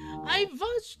honest, I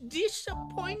was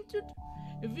disappointed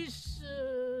with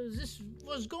this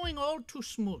was going all too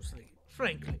smoothly,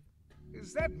 frankly.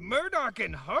 Is that Murdoch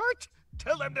and Hart?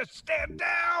 Tell them to stand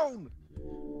down!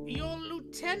 Your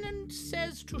lieutenant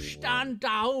says to stand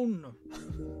down.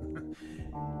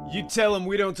 You tell him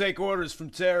we don't take orders from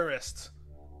terrorists.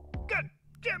 God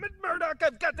damn it, Murdoch!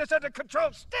 I've got this under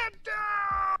control! Stand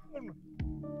down!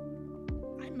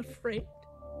 I'm afraid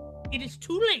it is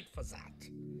too late for that.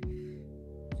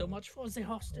 So much for the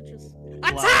hostages.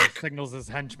 Attack! Signals his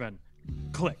henchmen.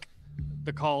 Click.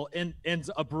 The call ends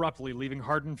abruptly, leaving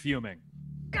Harden fuming.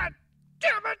 God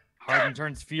damn it! Harden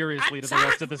turns furiously to the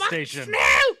rest of the station.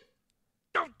 Now!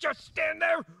 Don't just stand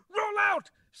there! Roll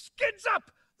out! Skids up!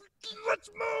 Let's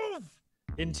move!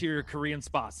 Interior Korean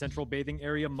Spa, Central Bathing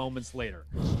Area moments later.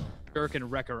 Dirk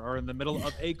and Wrecker are in the middle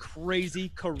of a crazy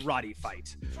karate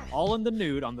fight, all in the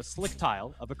nude on the slick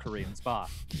tile of a Korean spa.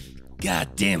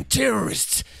 Goddamn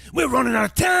terrorists! We're running out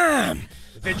of time!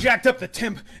 If they jacked up the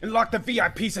temp and locked the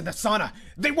VIPs in the sauna,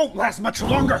 they won't last much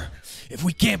longer! If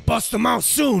we can't bust them out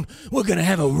soon, we're gonna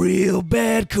have a real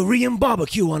bad Korean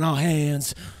barbecue on our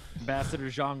hands. Ambassador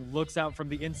Zhang looks out from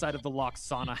the inside of the locked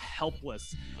sauna,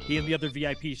 helpless. He and the other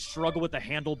VIPs struggle with the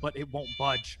handle, but it won't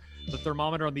budge. The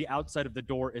thermometer on the outside of the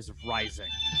door is rising.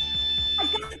 I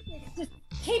got this. Just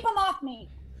keep them off me.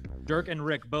 Dirk and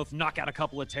Rick both knock out a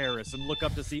couple of terrorists and look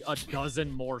up to see a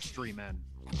dozen more street men.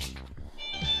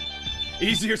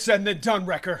 Easier said than done,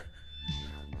 Wrecker.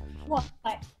 What?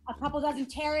 A couple dozen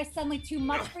terrorists suddenly too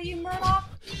much for you, Murdoch?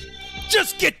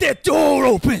 Just get that door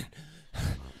open!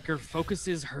 Wrecker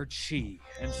focuses her chi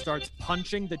and starts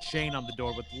punching the chain on the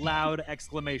door with loud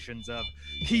exclamations of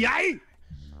 "Kiai!"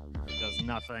 It does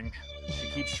nothing. She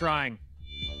keeps trying.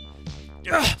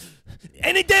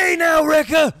 Any day now,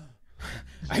 Wrecker!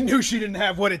 I knew she didn't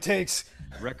have what it takes.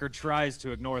 Wrecker tries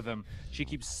to ignore them. She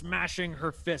keeps smashing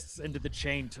her fists into the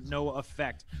chain to no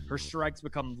effect. Her strikes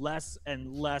become less and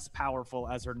less powerful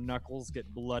as her knuckles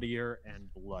get bloodier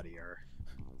and bloodier.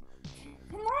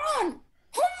 Come on!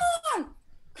 Come on!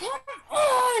 Come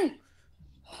on!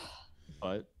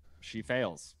 But she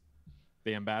fails.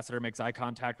 The ambassador makes eye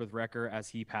contact with Wrecker as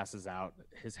he passes out,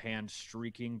 his hand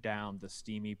streaking down the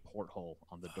steamy porthole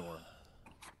on the door.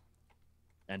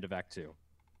 End of Act 2.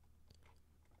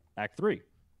 Act 3.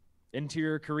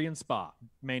 Interior Korean spa,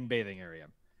 main bathing area.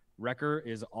 Wrecker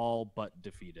is all but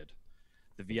defeated.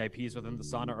 The VIPs within the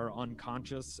sauna are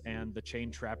unconscious, and the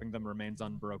chain trapping them remains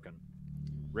unbroken.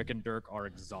 Rick and Dirk are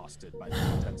exhausted by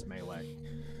the intense melee.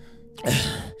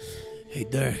 Hey,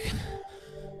 Dirk.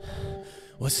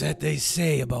 What's that they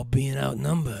say about being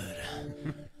outnumbered?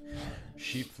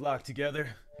 Sheep flock together,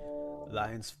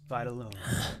 lions fight alone.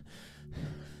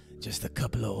 Just a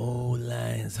couple of old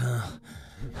lions, huh?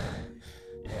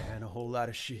 Yeah, and a whole lot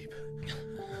of sheep.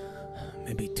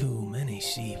 Maybe too many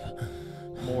sheep.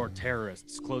 More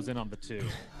terrorists close in on the two.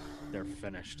 They're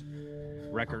finished.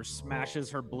 Wrecker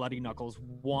smashes her bloody knuckles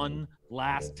one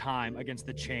last time against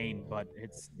the chain, but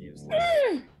it's useless.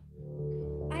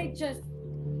 I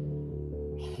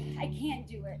can't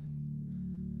do it.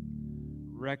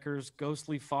 Wrecker's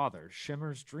ghostly father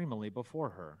shimmers dreamily before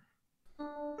her.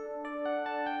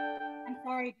 I'm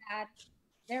sorry, Dad.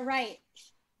 They're right.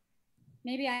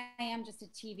 Maybe I am just a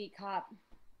TV cop.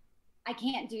 I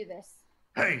can't do this.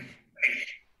 Hey,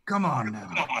 come on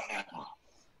now.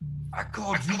 I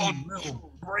called you a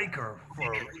little breaker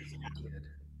for a reason, kid.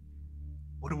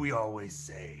 What do we always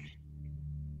say?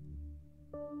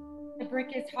 The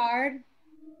brick is hard.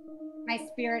 My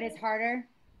spirit is harder.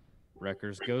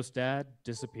 Wrecker's ghost dad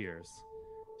disappears.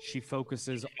 She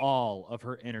focuses all of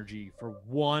her energy for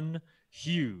one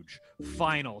huge,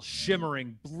 final,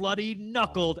 shimmering, bloody,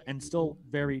 knuckled, and still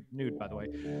very nude, by the way,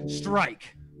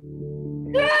 strike.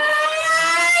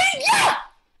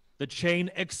 The chain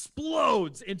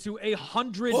explodes into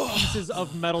 100 pieces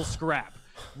of metal scrap.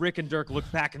 Rick and Dirk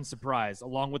look back in surprise,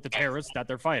 along with the terrorists that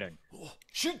they're fighting.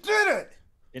 She did it!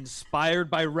 Inspired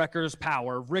by Wrecker's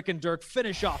power, Rick and Dirk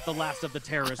finish off the last of the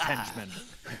terrorist henchmen.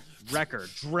 Wrecker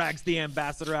drags the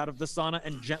ambassador out of the sauna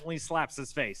and gently slaps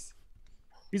his face.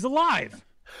 He's alive!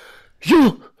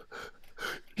 You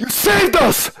saved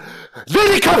us!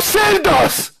 Lady Cop saved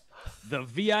us! The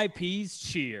VIPs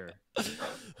cheer.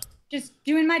 Just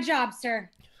doing my job, sir.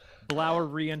 Blower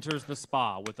re-enters the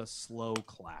spa with a slow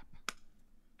clap.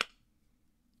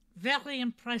 Very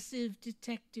impressive,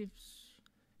 detectives.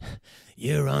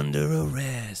 You're under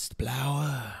arrest,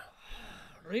 Blower.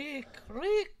 Rick,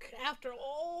 after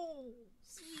all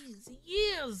these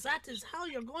years, that is how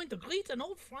you're going to greet an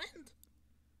old friend?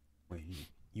 Wait,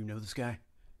 you know this guy?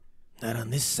 Not on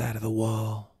this side of the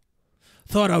wall.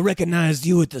 Thought I recognized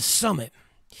you at the summit.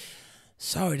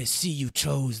 Sorry to see you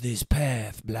chose this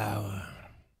path, Blower.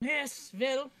 Yes,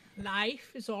 well,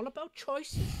 life is all about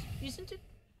choices, isn't it?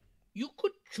 You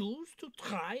could choose to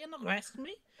try and arrest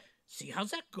me, see how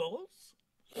that goes,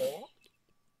 or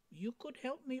you could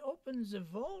help me open the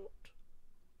vault.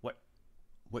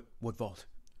 What vault?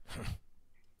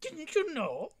 Didn't you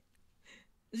know?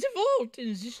 The vault in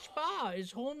this spa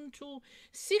is home to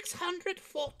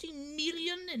 640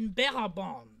 million in bearer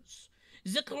bonds.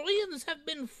 The Koreans have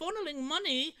been funneling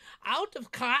money out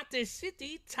of Karate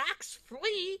City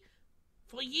tax-free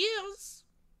for years.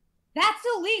 That's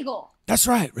illegal. That's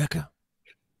right, Wrecker.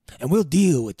 And we'll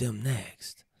deal with them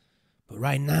next. But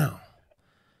right now,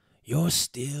 you're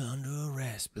still under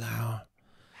arrest, Blower.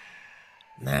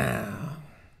 Now,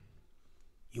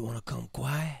 you want to come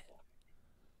quiet?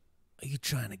 Are you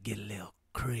trying to get a little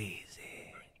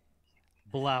crazy?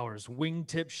 Blower's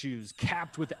wingtip shoes,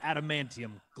 capped with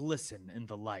adamantium, glisten in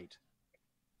the light.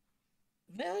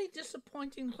 Very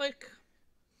disappointing, Rick.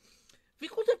 We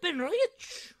could have been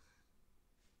rich.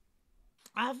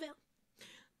 Well,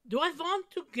 do I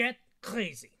want to get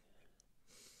crazy?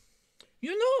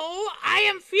 You know, I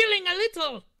am feeling a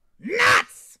little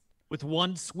nuts! With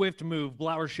one swift move,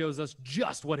 Blower shows us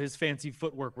just what his fancy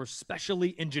footwork were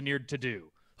specially engineered to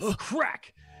do.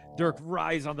 Crack! Dirk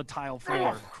writhes on the tile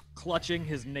floor, clutching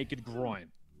his naked groin.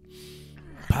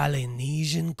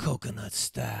 Polynesian coconut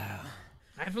style.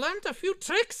 I've learned a few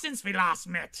tricks since we last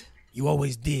met. You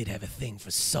always did have a thing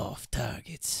for soft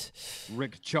targets.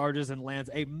 Rick charges and lands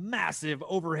a massive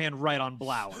overhand right on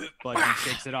Blower, but he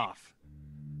shakes it off.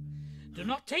 Do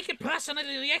not take it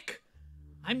personally, Rick.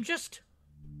 I'm just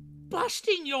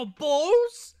busting your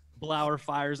balls. Blower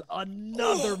fires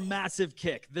another massive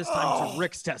kick, this time to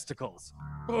Rick's testicles.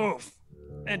 Oof.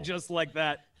 And just like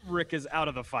that, Rick is out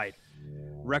of the fight.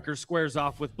 Wrecker squares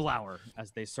off with Blower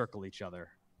as they circle each other.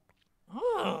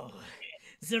 Oh,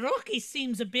 the Rocky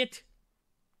seems a bit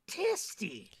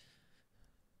testy.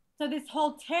 So this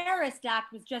whole terrorist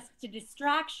act was just a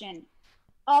distraction.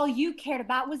 All you cared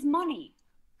about was money.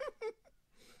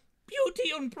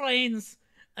 Beauty and brains,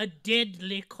 a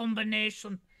deadly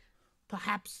combination.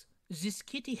 Perhaps this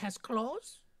kitty has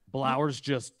claws? Blower's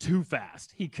just too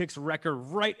fast. He kicks Wrecker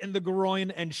right in the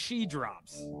groin and she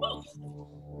drops.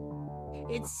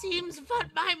 It seems what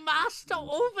my master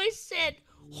always said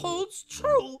holds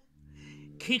true.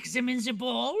 Kicks him in the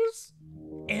balls,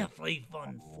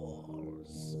 everyone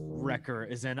falls. Wrecker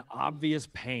is in obvious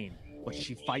pain, but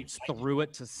she fights through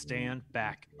it to stand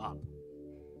back up.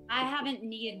 I haven't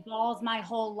needed balls my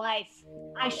whole life.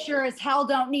 I sure as hell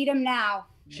don't need them now.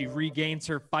 She regains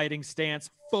her fighting stance,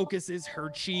 focuses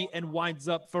her chi, and winds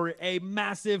up for a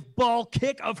massive ball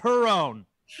kick of her own.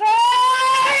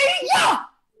 Hey-ya!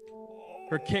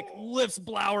 Her kick lifts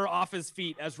Blower off his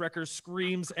feet as Wrecker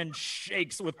screams and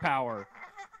shakes with power.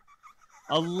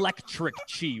 Electric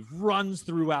chi runs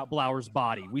throughout Blower's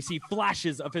body. We see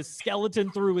flashes of his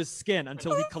skeleton through his skin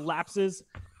until he collapses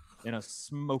in a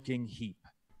smoking heap.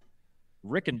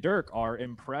 Rick and Dirk are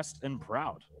impressed and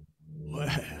proud.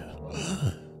 Well,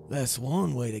 that's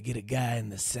one way to get a guy in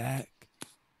the sack.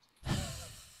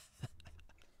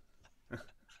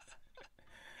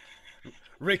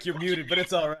 Rick, you're muted, but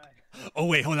it's all right. Oh,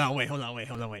 wait, hold on. Wait.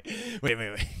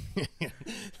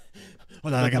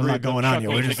 Hold on, I got a lot going on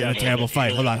here. We're just in a terrible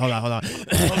fight. Hold on. Well,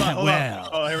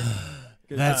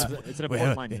 That's it's an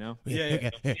important line, you know.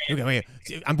 Okay.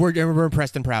 We're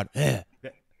impressed and proud. Yeah.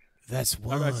 That's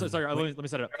one. Right, sorry, let me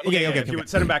set it up. Okay. If you would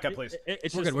set him back up, please.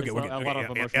 It's just a lot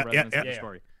of emotional resonance in the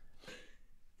story.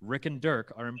 Rick and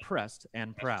Dirk are impressed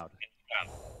and proud.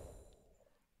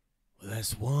 Well,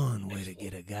 that's one way to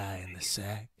get a guy in the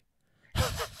sack.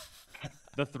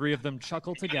 The three of them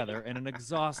chuckle together in an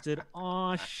exhausted,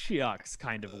 aw shucks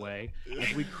kind of way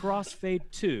as we crossfade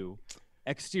to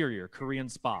exterior Korean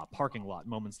spa parking lot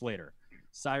moments later.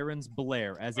 Sirens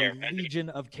blare as a legion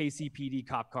of KCPD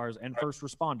cop cars and first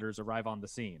responders arrive on the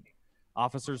scene.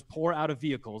 Officers pour out of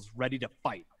vehicles ready to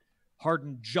fight.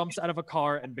 Hardin jumps out of a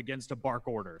car and begins to bark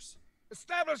orders.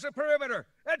 Establish a perimeter.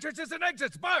 Entrances and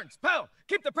exits. Barnes, Powell,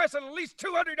 keep the press at least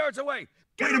 200 yards away.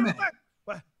 Wait a minute.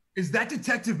 What? Is that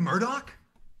Detective Murdoch?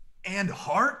 And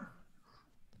Hart?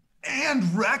 And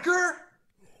Wrecker?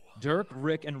 Dirk,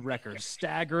 Rick, and Wrecker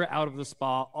stagger out of the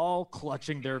spa, all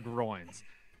clutching their groins.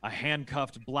 A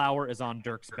handcuffed Blower is on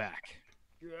Dirk's back.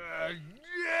 God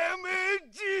damn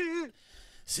it!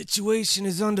 Situation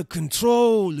is under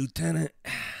control, Lieutenant.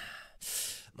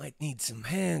 Might need some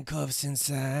handcuffs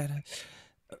inside.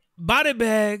 Body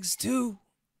bags, too.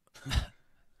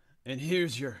 And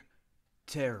here's your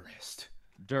terrorist.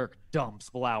 Dirk dumps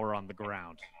Blower on the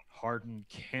ground. Hardin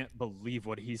can't believe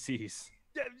what he sees.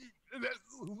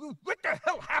 What the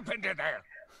hell happened in there?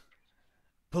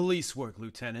 Police work,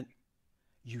 Lieutenant.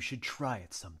 You should try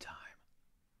it sometime.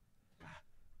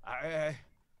 I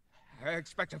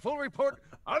expect a full report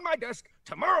on my desk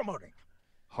tomorrow morning.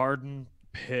 Hardin,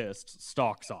 pissed,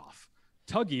 stalks off.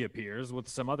 Tuggy appears with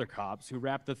some other cops who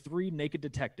wrap the three naked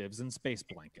detectives in space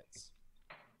blankets.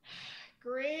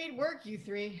 Great work, you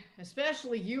three.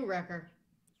 Especially you, Wrecker.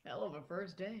 Hell of a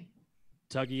first day.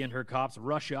 Tuggy and her cops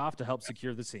rush off to help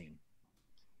secure the scene.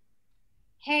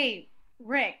 Hey,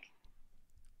 Rick.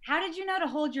 How did you know to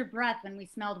hold your breath when we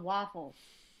smelled waffles?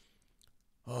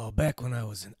 Oh, back when I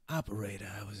was an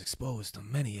operator, I was exposed to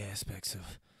many aspects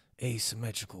of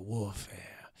asymmetrical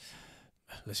warfare.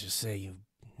 Let's just say you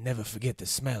never forget the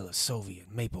smell of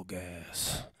Soviet maple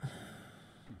gas.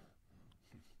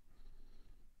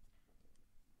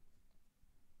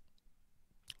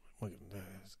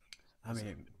 I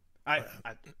mean, I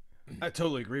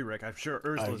totally agree, Rick. I'm sure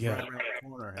Ursula's right around the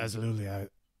corner. Absolutely, I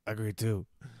agree too.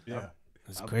 Yeah.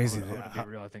 It's crazy.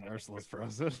 I think Ursula's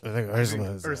frozen. I think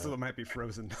Ursula might be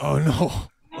frozen. Oh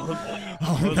no!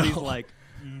 Rosie's like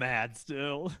mad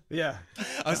still. Yeah.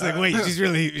 I was like, wait, she's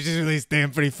really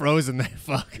staying pretty frozen there.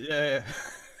 Fuck. Yeah.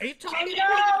 Are you talking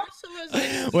about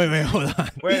Ursula's? Wait, hold on.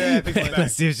 Wait, I think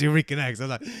let's see if she reconnects.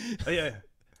 Hold on. Yeah.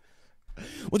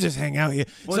 we'll just hang out here.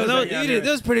 We'll So just hang out here.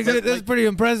 that was pretty good. That was Like, pretty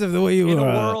impressive the way you In were.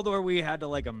 a world where we had to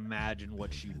like imagine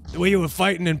what she. The way you were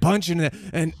fighting and punching,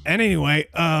 and anyway,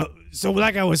 so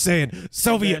like I was saying,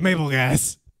 Soviet maple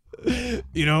gas.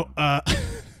 You know,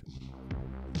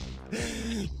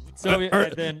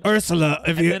 and then Ursula,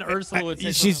 if and you, then Ursula would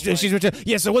say she's something like,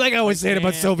 yeah. So like I was saying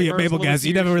about man, Soviet if maple Ursula gas, was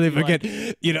you here, never really she'd be forget.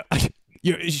 like- You know,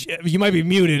 you might be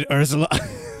muted, Ursula.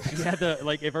 You had to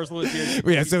like if Ursula was here.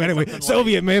 Yeah. she'd So say anyway, something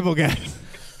Soviet maple gas.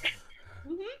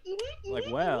 Like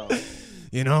well,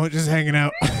 You know, just hanging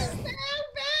out. Well,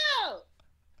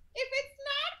 if it's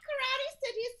not Karate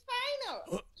City's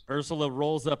final. Ursula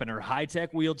rolls up in her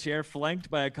high-tech wheelchair, flanked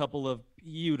by a couple of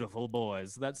beautiful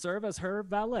boys that serve as her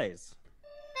valets.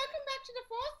 Welcome back to the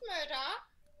fourth murder.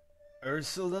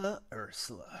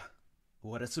 Ursula.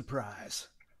 What a surprise.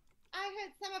 I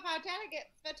heard some of our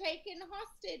delegates were taken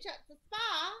hostage at the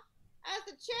spa. As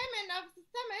the chairman of the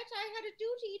summit, I had a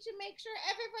duty to make sure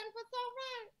everyone was all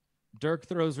right. Dirk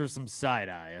throws her some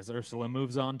side-eye as Ursula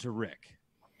moves on to Rick.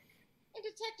 And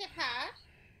Detective Hart,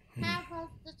 how was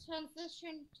the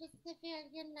transition to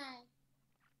civilian life?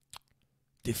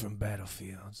 Different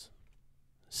battlefields,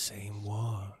 same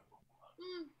war.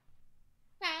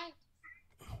 Right.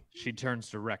 She turns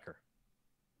to Wrecker.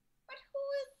 But who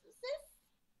is this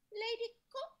Lady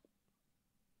Cook?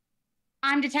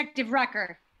 I'm Detective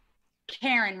Wrecker.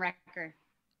 Karen Wrecker.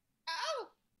 Oh,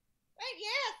 right,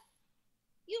 yes.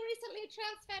 You recently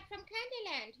transferred from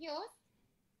Candyland, yours?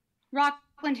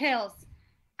 Rockland Hills.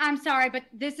 I'm sorry, but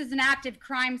this is an active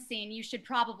crime scene. You should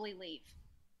probably leave.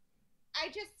 I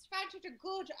just wanted a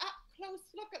good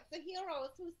up-close look at the heroes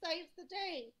who saved the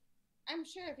day. I'm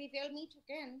sure we will meet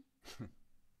again.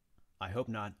 I hope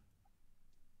not.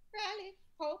 Really,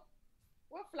 hope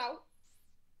or float.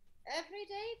 Every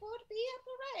day would be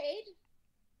a parade.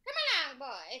 Come along,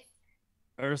 boys.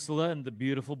 Ursula and the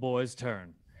beautiful boys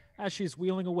turn. As she's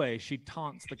wheeling away, she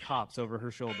taunts the cops over her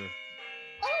shoulder.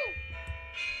 Oh,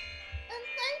 and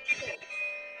thank you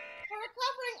for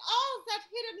recovering all that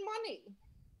hidden money.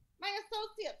 My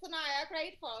associates and I are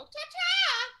grateful.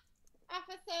 Ta-ta,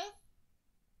 officers.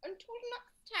 Until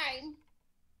next time.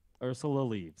 Ursula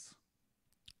leaves.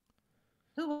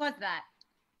 Who was that?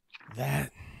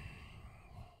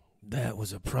 That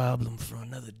was a problem for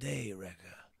another day, Wrecker.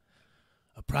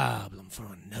 A problem for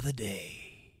another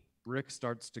day. Rick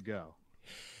starts to go.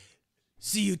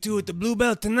 See you two at the Blue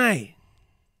Belt tonight.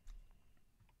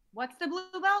 What's the Blue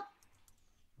Belt?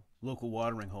 Local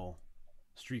watering hole.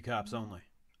 Street cops only.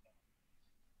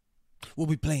 We'll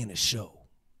be playing a show.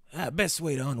 Best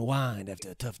way to unwind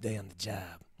after a tough day on the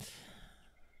job.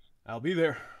 I'll be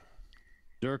there.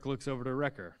 Dirk looks over to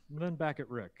Wrecker, then back at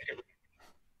Rick.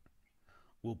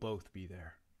 We'll both be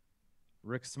there.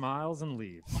 Rick smiles and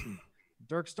leaves.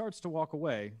 Dirk starts to walk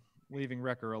away, leaving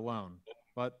Wrecker alone.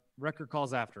 But Wrecker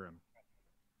calls after him.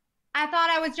 I thought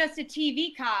I was just a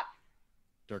TV cop.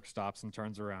 Dirk stops and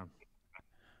turns around.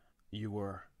 You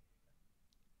were.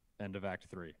 End of Act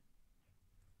 3.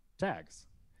 Tags.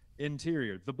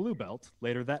 Interior, the Blue Belt,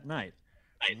 later that night.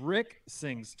 Rick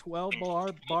sings 12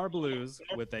 bar blues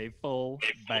with a full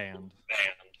band.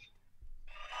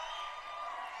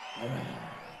 All right,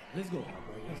 let's go.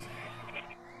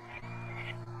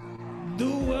 The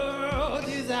world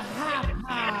is a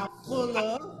hop full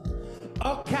of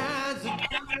all kinds of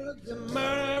drugs and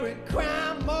murder and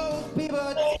crime. Most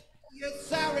people you're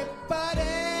sorry, buddy.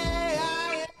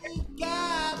 I ain't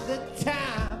got the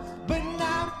time, but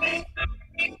not me,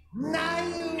 not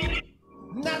you,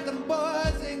 not the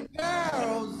boys and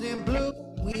girls in blue.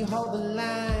 We hold the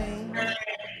line.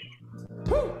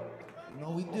 Woo! No,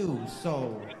 we do.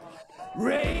 So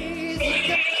raise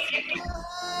them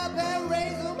up and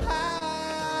raise them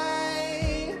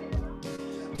high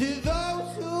to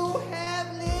those who have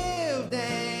lived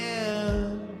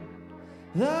and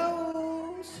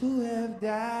those who have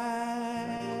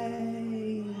died.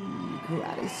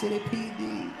 Karate City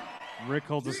PD. Rick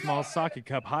holds a small sake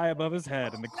cup high above his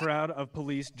head, and the crowd of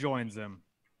police joins him.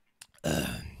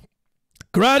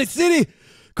 Karate City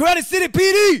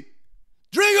PD.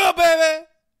 Drink up, baby.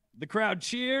 The crowd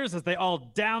cheers as they all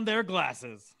down their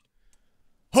glasses.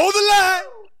 Hold the line.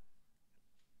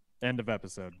 End of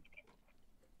episode.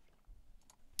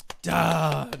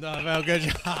 No, Mel, good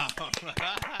job.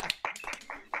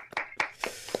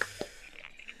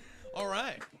 All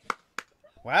right.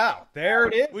 Wow, there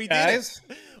it is, We guys.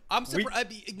 did it. I'm surprised.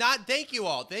 Thank you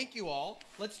all. Thank you all.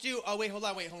 Let's do. Oh wait, hold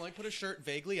on. Let me put a shirt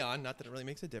vaguely on. Not that it really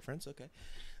makes a difference. Okay.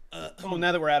 Well,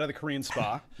 now that we're out of the Korean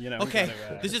spa, you know. Okay,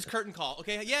 this is curtain call.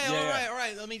 Okay, yeah, all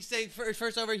right. Let me say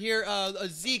first over here,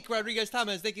 Zeke Rodrigues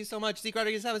Thomas. Thank you so much, Zeke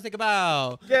Rodrigues Thomas. Take a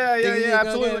bow. Yeah,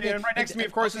 absolutely. Okay. And right next to me,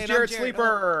 of course, is Jarrett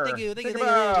Sleeper. Thank you.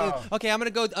 Okay, I'm gonna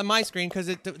go on my screen because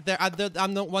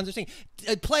I'm the ones who sing.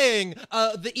 Playing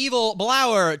the evil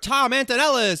Blower, Tom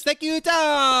Antonellis. Thank you,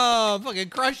 Tom. Fucking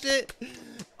crushed it.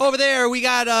 Over there, we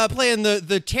got playing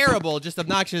the terrible, just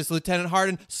obnoxious Lieutenant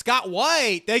Harden, Scott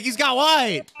White. Thank you, Scott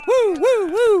White. Woo,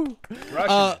 woo, woo.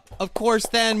 Of course,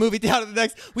 then moving down to the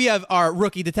next, we have our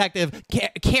rookie detective,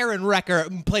 Karen Wrecker,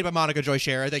 played by Monica Joy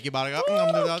Scherer. Thank you, Monica.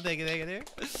 Thank you.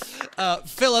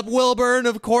 Philip Wilburn,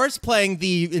 of course, playing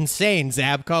the insane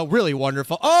Zabko. Really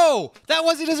wonderful. Oh, that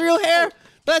wasn't his real hair?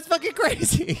 That's fucking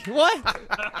crazy. What?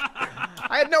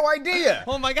 I had no idea.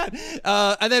 Oh my god.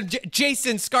 And then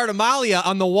Jason Scardamalia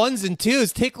on the 1s and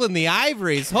 2s, tickling the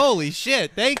ivories. Holy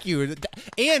shit. Thank you.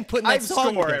 And putting that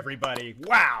song together. Everybody.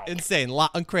 Wow. Insane.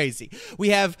 Crazy. We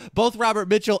have both Robert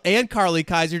Mitchell and Carly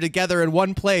Kaiser together in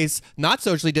one place, not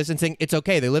socially distancing. It's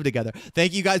okay. They live together.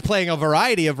 Thank you guys playing a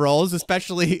variety of roles,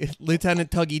 especially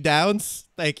Lieutenant Tuggy Downs.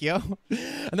 Thank you.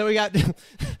 And then we got,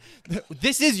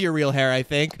 this is your real hair, I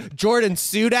think. Jordan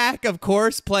Sudak, of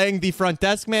course, playing the front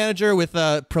desk manager with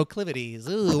proclivities.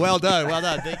 Ooh, well done.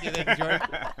 Thank you, Jordan.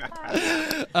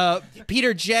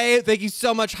 Peter J, thank you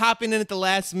so much hopping in at the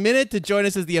last minute to join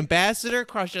us as the ambassador.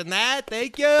 Crushing that.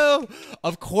 Thank you.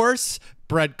 Of course,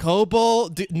 Brett Coble,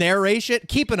 narration,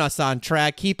 keeping us on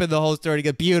track, keeping the whole story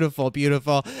together. Beautiful,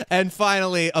 beautiful. And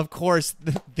finally, of course,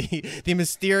 the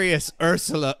mysterious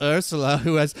Ursula,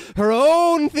 who has her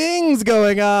own things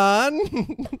going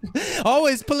on.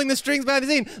 Always pulling the strings behind the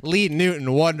scene. Lee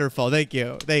Newton, wonderful. Thank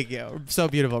you. So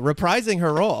beautiful. Reprising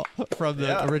her role from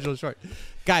the original short.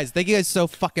 Guys, thank you guys so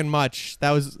fucking much.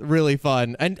 That was really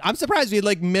fun. And I'm surprised we had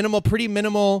like pretty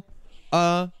minimal,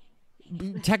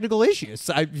 technical issues.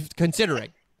 Considering,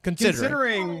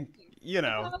 you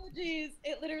know. Apologies.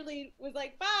 It literally was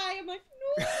like, bye. I'm like,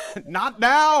 no. Not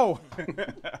now.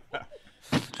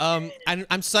 And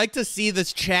I'm psyched to see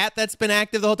this chat that's been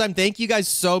active the whole time. Thank you guys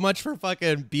so much for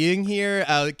fucking being here.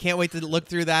 Can't wait to look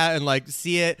through that and like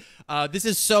see it. This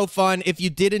is so fun. If you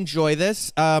did enjoy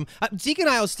this, Zeke and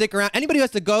I will stick around. Anybody who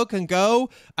has to go can go.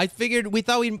 We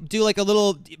thought we'd do like a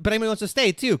little, but anybody wants to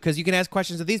stay too, because you can ask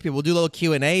questions of these people. We'll do a little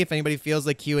Q&A if anybody feels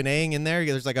like Q&Ing in there.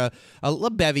 There's like a little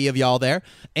bevy of y'all there.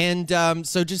 And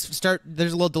so just start,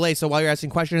 there's a little delay. So while you're asking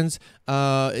questions,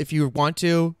 if you want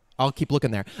to, I'll keep looking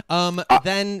there.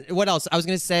 Then what else? I was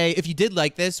going to say, if you did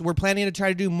like this, we're planning to try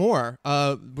to do more.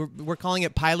 We're calling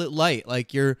it Pilot Light,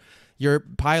 like your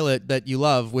pilot that you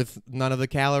love with none of the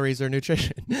calories or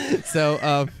nutrition.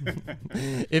 So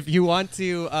if you want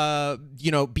to,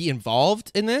 be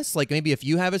involved in this, like maybe if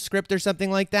you have a script or something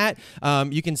like that,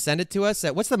 you can send it to us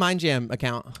at, what's the Mind Jam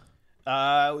account?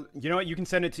 You know what? You can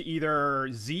send it to either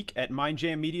Zeke at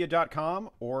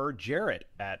mindjammedia.com or Jarrett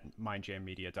at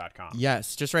mindjammedia.com.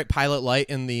 Yes, just write Pilot Light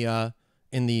in the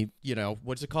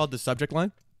what's it called? The subject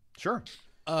line? Sure.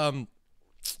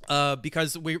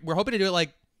 Because we're hoping to do it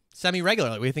like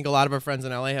semi-regularly. We think a lot of our friends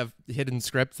in LA have hidden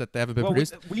scripts that they haven't been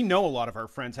produced. We know a lot of our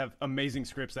friends have amazing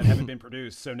scripts that haven't been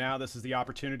produced. So now this is the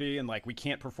opportunity, and like we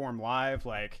can't perform live,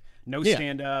 like no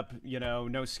stand-up,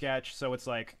 no sketch. So it's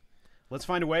like, let's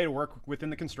find a way to work within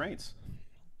the constraints.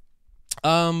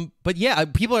 But yeah,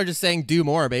 people are just saying do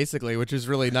more, basically, which is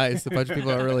really nice. A bunch of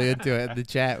people are really into it in the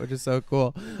chat, which is so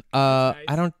cool. I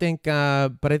don't think,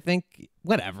 but I think,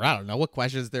 whatever. I don't know what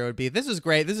questions there would be. This is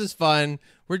great. This is fun.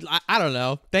 I don't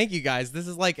know. Thank you guys. This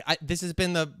is like, this has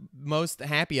been the most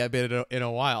happy I've been in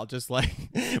a while, just like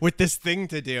with this thing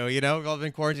to do, We've all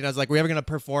been quarantined. I was like, are we ever going to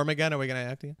perform again? Are we going to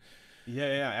have to?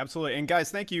 Yeah, absolutely. And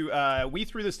guys, thank you. We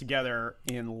threw this together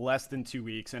in less than 2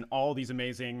 weeks, and all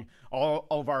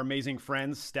of our amazing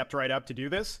friends stepped right up to do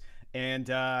this. And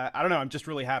I don't know, I'm just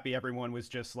really happy everyone was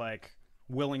just like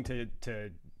willing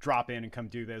to drop in and come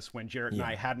do this when Jarrett and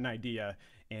I had an idea,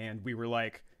 and we were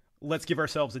like, let's give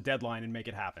ourselves a deadline and make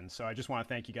it happen. So I just want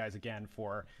to thank you guys again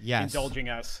for indulging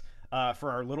us.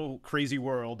 For our little crazy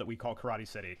world that we call Karate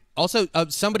City. Also,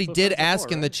 somebody did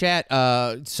ask in the chat,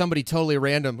 somebody totally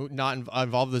random, who not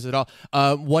involved with this at all,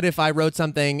 what if I wrote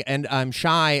something and I'm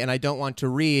shy and I don't want to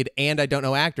read and I don't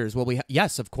know actors? Well,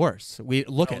 yes, of course. We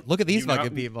look at these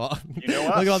fucking people. Look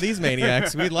at all these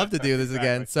maniacs. We'd love to do this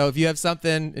again. So if you have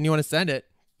something and you want to send it,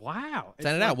 wow.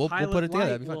 Send it out. We'll put it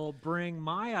together. We'll bring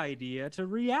my idea to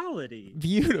reality.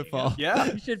 Beautiful.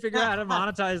 Yeah. You should figure out how to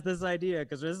monetize this idea,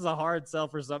 because this is a hard sell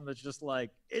for something that's just like,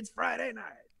 it's Friday night.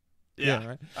 Yeah.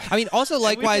 Right? I mean, also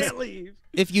likewise,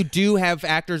 if you do have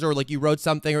actors or like you wrote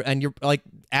something and you're like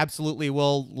absolutely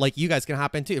will like you guys can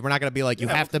hop in too. We're not gonna be like you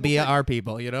have to be our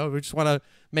people. You know, we just want to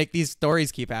make these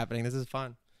stories keep happening. This is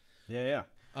fun. Yeah.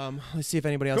 Let's see if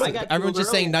anybody else. Cool. Everyone's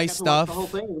just saying nice stuff. The whole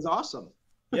thing was awesome.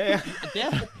 Yeah.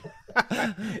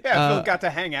 Phil got to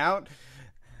hang out.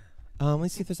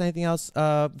 Let's see if there's anything else.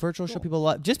 Virtual show people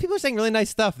love. Just people are saying really nice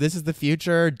stuff. This is the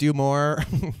future. Do more.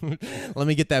 Let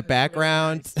me get that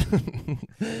background.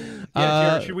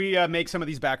 Jared, should we make some of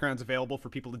these backgrounds available for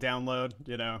people to download?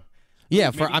 You know.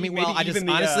 Yeah, Maybe I just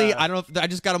honestly, I don't know. I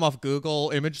just got them off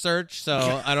Google image search,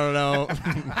 so I don't know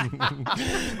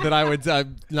that I would.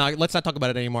 No, let's not talk about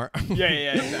it anymore. Yeah,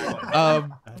 exactly.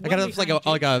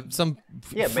 I got some.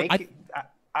 Yeah,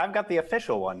 I've got the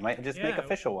official one. Just make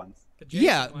official ones.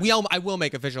 Yeah, I will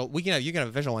make official. You can have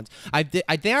official ones.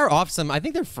 They are off some. I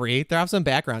think they're free. They're off some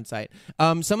background site.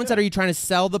 Someone said, "Are you trying to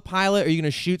sell the pilot? Are you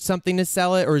going to shoot something to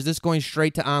sell it, or is this going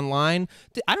straight to online?"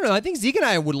 I don't know. I think Zeke and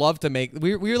I would love to make.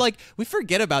 We're like we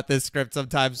forget about this script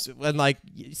sometimes, and like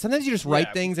sometimes you just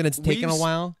write things and it's taken a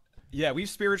while. Yeah, we've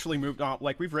spiritually moved on.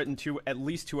 Like we've written at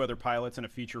least 2 other pilots and a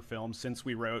feature film since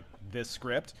we wrote this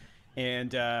script.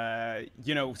 And,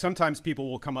 sometimes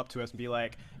people will come up to us and be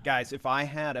like, guys, if I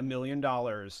had $1 million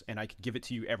and I could give it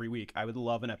to you every week, I would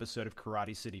love an episode of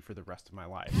Karate City for the rest of my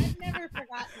life. I've never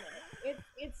forgotten it.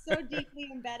 It's so deeply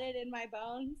embedded in my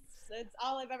bones. It's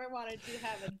all I've ever wanted to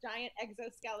have a giant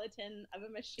exoskeleton of a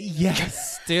machine.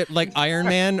 Yes, dude, like Iron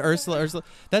Man, Ursula.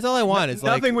 That's all I want. Is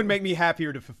nothing would make me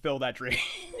happier to fulfill that dream.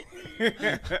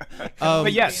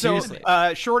 But yeah, so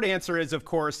short answer is, of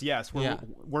course, yes.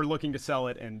 We're looking to sell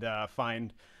it and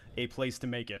find a place to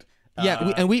make it.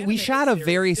 Yeah, we shot a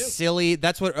very silly.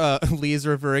 That's what Lee is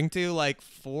referring to, like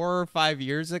 4 or 5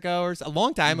 years ago, or a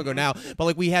long time ago now. But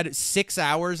like we had 6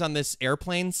 hours on this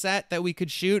airplane set that we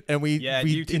could shoot, and we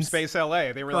YouTube Space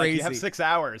LA. They were like, you have 6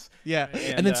 hours. Yeah,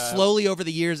 and then slowly over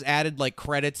the years added like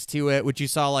credits to it, which you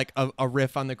saw like a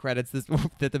riff on the credits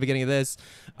at the beginning of this,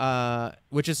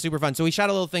 which is super fun. So we shot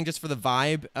a little thing just for the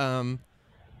vibe.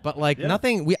 But like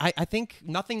nothing, I think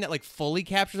nothing that like fully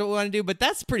captures what we want to do. But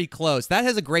that's pretty close. That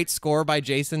has a great score by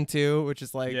Jason too, which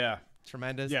is like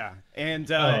tremendous. Yeah,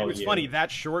 and it was funny. That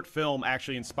short film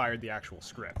actually inspired the actual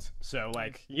script. So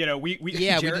like Jarrett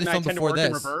and I tend to work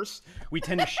in reverse. We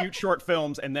tend to shoot short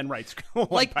films and then write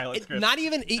pilot scripts. Not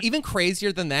even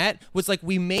crazier than that was like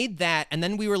we made that and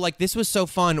then we were like, this was so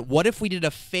fun. What if we did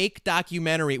a fake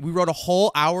documentary? We wrote a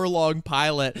whole hour-long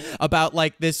pilot about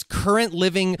like this current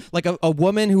living, like a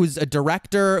woman who's a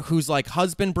director whose like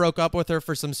husband broke up with her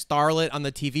for some starlet on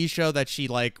the TV show that she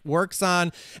like works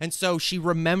on, and so she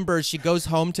remembers. She goes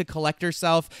home to collect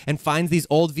herself and finds these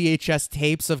old VHS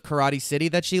tapes of Karate City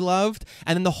that she loved.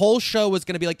 And then the whole show was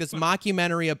going to be like this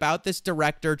mockumentary about this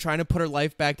director trying to put her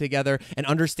life back together and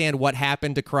understand what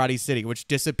happened to Karate City, which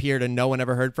disappeared and no one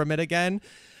ever heard from it again.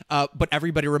 But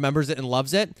everybody remembers it and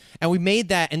loves it. And we made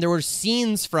that, and there were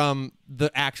scenes from the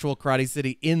actual Karate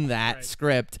City in that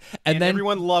script. And then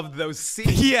everyone loved those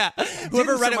scenes. Yeah.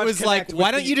 Whoever read it was like,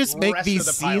 why don't you just make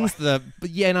these scenes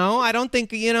I don't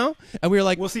think, And we were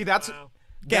like, well, see, that's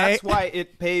why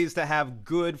it pays to have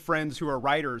good friends who are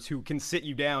writers who can sit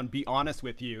you down, be honest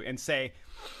with you, and say,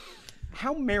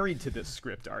 how married to this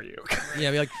script are you?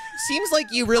 Yeah, be like, seems like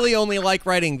you really only like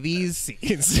writing these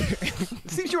scenes. It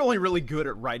seems you're only really good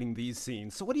at writing these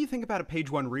scenes. So what do you think about a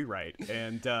page 1 rewrite?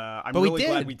 And I'm really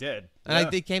glad we did.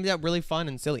 And it came out really fun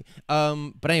and silly.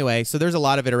 But anyway, so there's a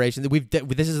lot of iterations.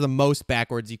 This is the most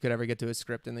backwards you could ever get to a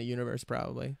script in the universe,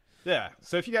 probably. Yeah.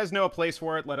 So if you guys know a place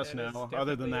for it, let us know.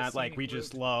 Other than that, like we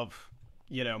just love,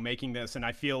 making this, and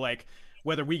I feel like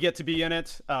whether we get to be in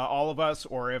it, all of us,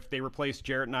 or if they replace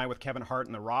Jarrett and I with Kevin Hart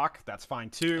and The Rock, that's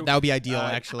fine too. That would be ideal,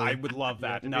 actually. I would love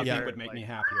that. Nothing would make me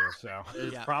happier. So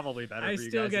it's probably better. I for you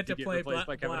still guys get to play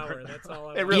Blower. That's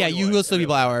all. You will still be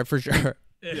Blower for sure.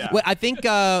 Yeah. Well, I think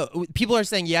people are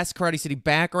saying yes, Karate City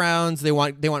backgrounds. They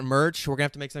want merch. We're gonna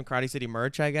have to make some Karate City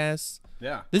merch, I guess.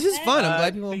 Yeah. This is fun. I'm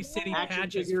glad people. Action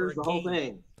figures, the whole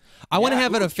thing. I want to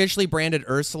have an officially branded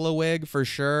Ursula wig for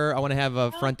sure. I want to have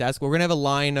a front desk. We're gonna have a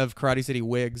line of Karate City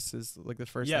wigs. Is like the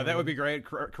first. Yeah, that would be great.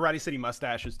 Karate City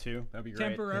mustaches too. That'd be great.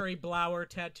 Temporary Blower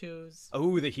tattoos.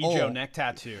 Oh, the Hijo neck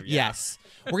tattoo. Yeah. Yes,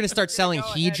 we're gonna start selling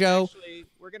Hijo. Actually,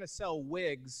 we're gonna sell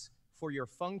wigs for your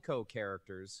Funko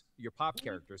characters, your pop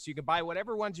characters. So you can buy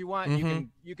whatever ones you want.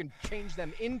 You can change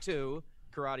them into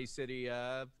Karate City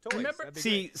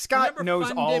toys. Scott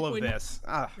knows all of this.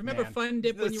 Remember Fun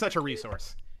Dip? It's such a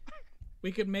resource.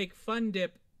 We could make Fun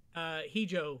Dip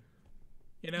Hijo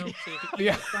You know, so you could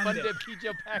Yeah. fund it.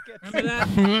 Pijo packets. Remember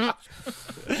that?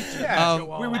 Yeah,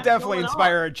 we would definitely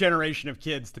inspire a generation of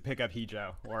kids to pick up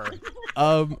Hijo. Or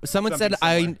someone said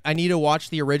something I need to watch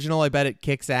the original. I bet it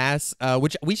kicks ass.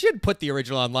 Which we should put the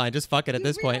original online. Just fuck it at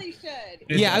this point.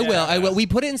 Should. Yeah, I will. I will. We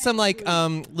put it in some like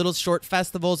little short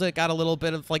festivals. It got a little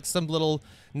bit of like some little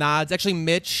nods. Actually,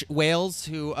 Mitch Wales,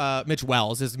 who Mitch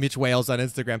Wells is Mitch Wales on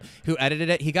Instagram, who edited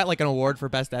it. He got like an award for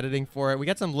best editing for it. We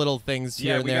got some little things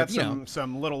here and there. Yeah, we got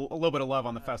some a little bit of love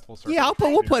on the festival circuit. Yeah,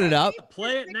 we'll put it up.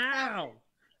 Play it now.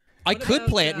 I could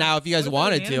play it now if you guys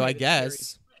wanted to. I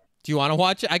guess. Do you want to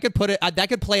watch it? I could put it. That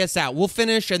could play us out. We'll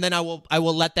finish, and then I will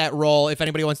let that roll. If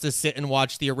anybody wants to sit and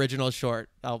watch the original short,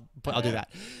 I'll do that.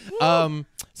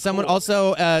 Someone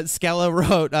also, Skella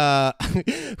wrote,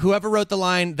 whoever wrote the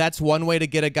line, "That's one way to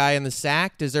get a guy in the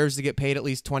sack," deserves to get paid at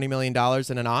least $20 million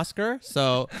and an Oscar.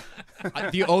 So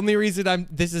the only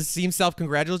reason seems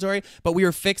self-congratulatory, but we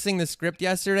were fixing the script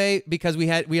yesterday because we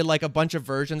had like a bunch of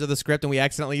versions of the script and we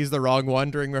accidentally used the wrong one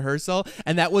during rehearsal.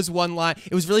 And that was one line.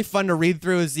 It was really fun to read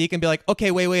through with Zeke and be like,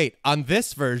 okay, wait, on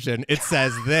this version, it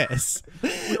says this.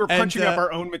 We were punching up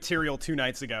our own material 2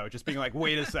 nights ago, just being like,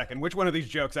 wait a second, which one of these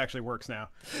jokes actually works now?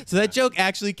 So that joke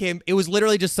actually came, it was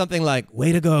literally just something like,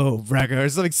 way to go, Wrecker, or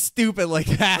something stupid like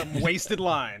that. Some wasted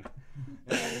line.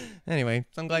 Anyway,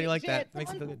 so I'm glad you like that. Jarrett,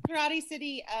 Makes it feel good. Karate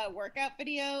City workout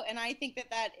video, and I think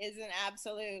that is an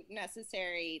absolute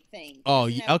necessary thing. Oh,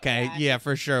 okay. Yeah,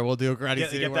 for sure. We'll do a Karate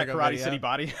City get that workout Karate video. City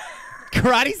body.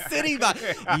 Karate City body.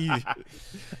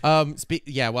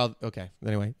 Yeah, well, okay.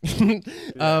 Anyway.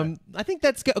 I think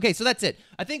that's good. Okay, so that's it.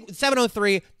 I think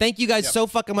 7:03. Thank you guys so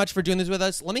fucking much for doing this with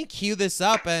us. Let me cue this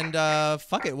up and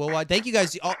fuck it. Well, thank you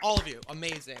guys, all of you.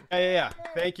 Amazing. Yeah.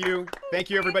 Thank you,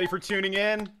 everybody, for tuning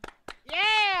in.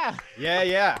 Yeah.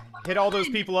 Yeah. Hit all those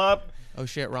people up. Oh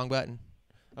shit, wrong button.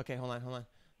 Okay, hold on.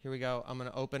 Here we go. I'm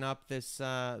gonna open up this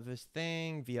this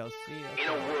thing. VLC. Okay. In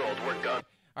a world where guns.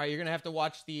 All right, you're gonna have to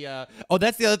watch the. Oh,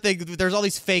 that's the other thing. There's all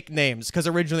these fake names because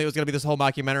originally it was gonna be this whole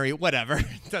mockumentary. Whatever,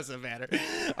 it doesn't matter.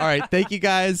 All right, thank you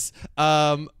guys.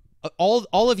 All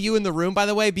of you in the room, by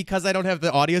the way, because I don't have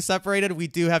the audio separated, we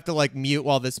do have to like mute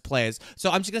while this plays.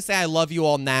 So I'm just gonna say I love you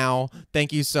all now.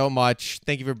 Thank you so much.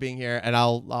 Thank you for being here, and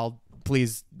I'll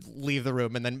please leave the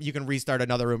room and then you can restart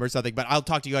another room or something. But I'll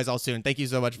talk to you guys all soon. Thank you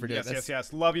so much for doing this.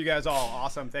 Yes. Love you guys all.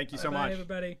 Awesome. Thank you so much. Bye,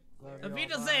 everybody. Auf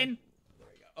Wiedersehen.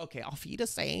 Okay, auf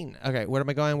Wiedersehen. Okay, where am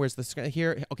I going? Where's the screen?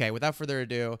 Here. Okay, without further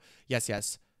ado,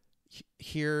 yes.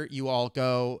 Here you all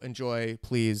go. Enjoy,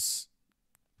 please.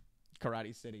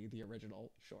 Karate City, the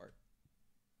original short.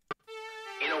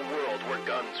 In a world where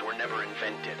guns were never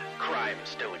invented, crime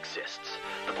still exists.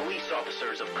 The police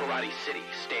officers of Karate City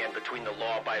stand between the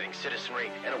law-abiding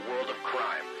citizenry and a world of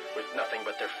crime, with nothing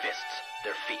but their fists,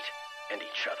 their feet, and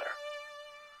each other.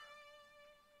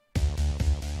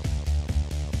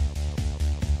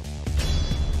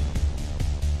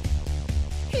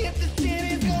 If the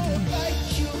city's gonna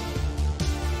fight you,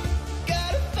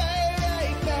 gotta fight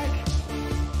right back.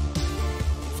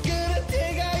 It's gonna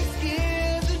take high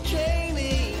skills and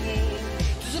training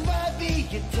to survive the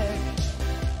attack.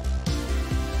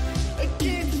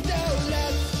 Against all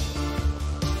odds,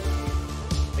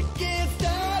 against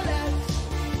all odds.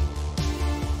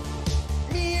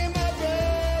 Me and my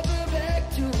brother back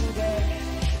to back.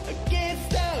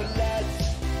 Against all odds.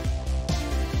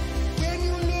 When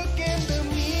you look in the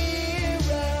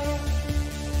mirror,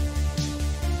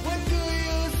 what do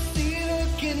you see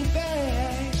looking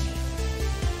back?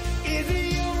 Is it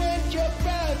you and your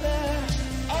brother?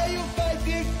 Are you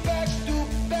fighting back to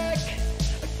back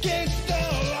against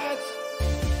all odds?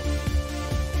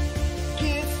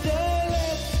 Against all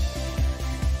odds.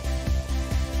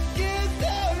 Against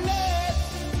all odds.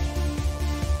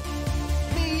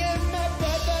 Me and my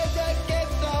brother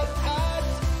against all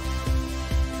odds.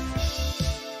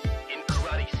 In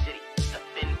Karate City, the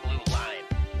thin blue line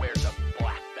wears a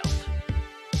black belt.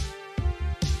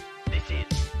 This is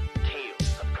Tales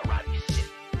of Karate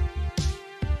City.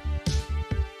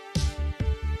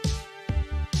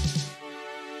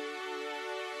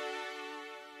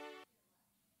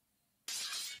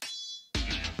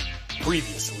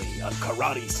 Previously on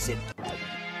Karate City.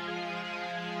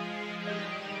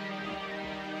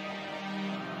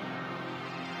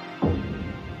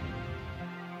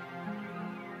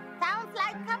 Sounds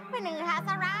like company has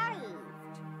arrived.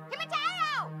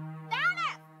 Timoteo! Down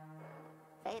it!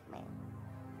 Save me.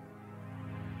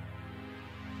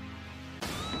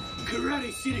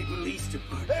 Karate City Police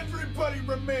Department. Everybody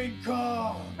remain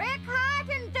calm. Rick Hart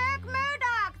and Dirk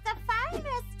Murdoch, the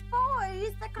finest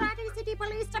boys the Karate City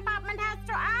Police Department has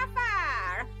to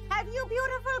offer. Have you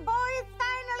beautiful boys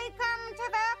finally come to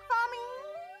work for me?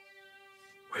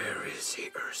 is he,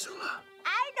 Ursula?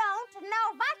 I don't know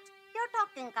what you're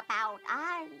talking about.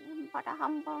 I am but a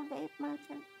humble vape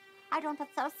merchant. I don't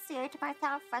associate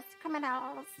myself with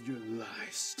criminals. Your lies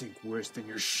stink worse than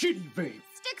your shitty vape.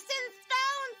 Sticks and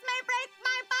stones may break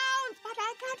my bones, but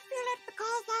I can't feel it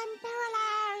because I'm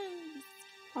paralyzed.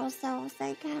 Also,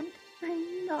 they can't bring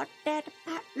your dead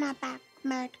partner back,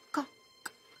 mad cock.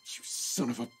 You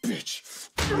son of a bitch.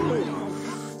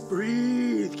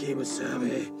 Breathe,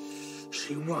 Kemosabe.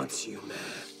 She wants you,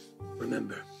 man.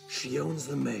 Remember, she owns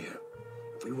the mayor.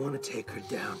 If we want to take her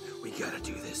down, we gotta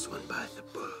do this one by the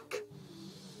book.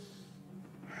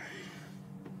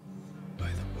 By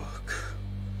the book.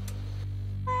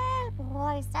 Well,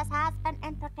 boys, this has been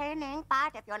entertaining,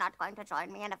 but if you're not going to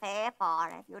join me in a vape, or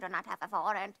if you do not have a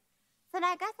warrant, then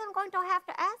I guess I'm going to have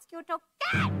to ask you to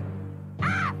get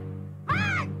off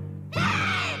my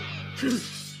game!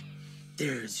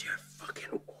 There's your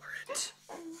fucking warrant.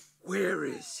 Where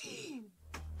is he?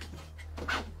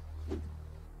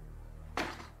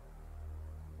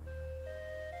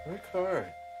 Work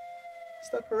hard.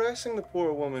 Stop harassing the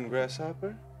poor woman,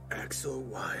 Grasshopper. Axel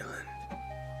Weiland.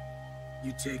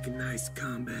 You take a nice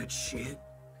combat shit?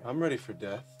 I'm ready for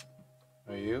death.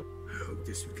 Are you? I hope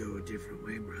this would go a different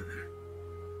way, brother.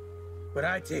 But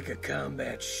I take a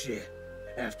combat shit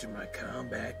after my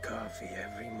combat coffee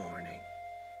every morning.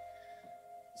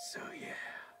 So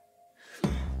yeah,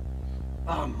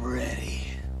 I'm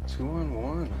ready.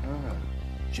 2-on-1, huh?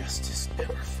 Justice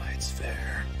never fights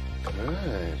fair.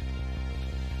 Good.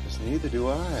 Because neither do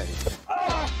I.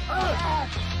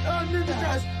 Ninja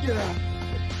guys, get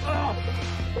out!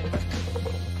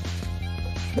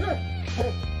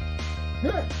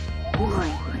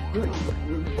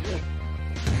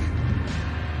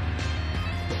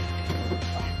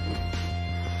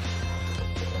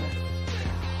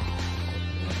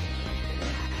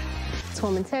 This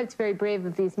woman said it's very brave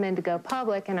of these men to go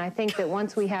public, and I think that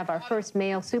once we have our first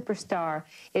male superstar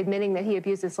admitting that he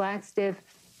abuses laxatives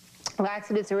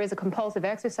or is a compulsive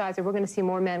exerciser, we're going to see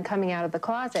more men coming out of the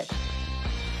closet.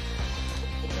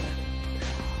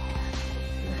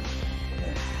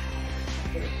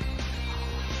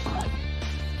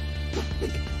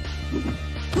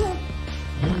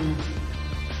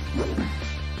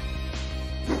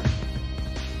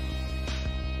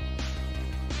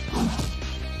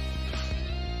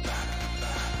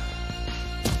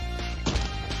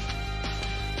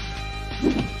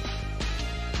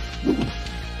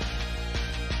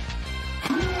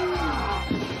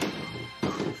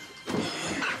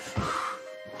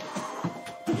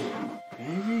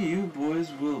 Maybe you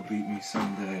boys will beat me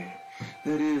someday.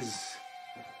 That is,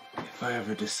 if I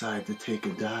ever decide to take a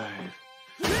dive.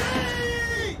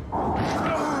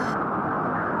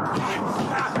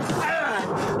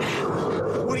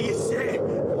 What do you say?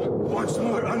 Once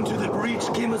more under the breach,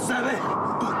 Kemosabe?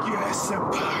 Fuck yes,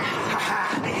 senpai.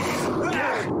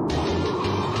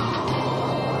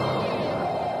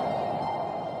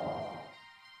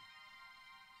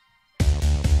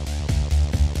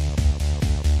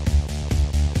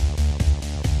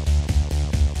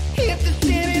 If the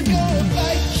city's gonna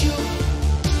fight you,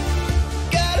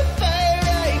 gotta fight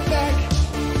right back.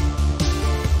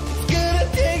 It's gonna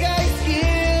take ice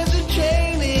skills and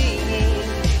training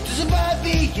to survive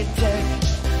the attack.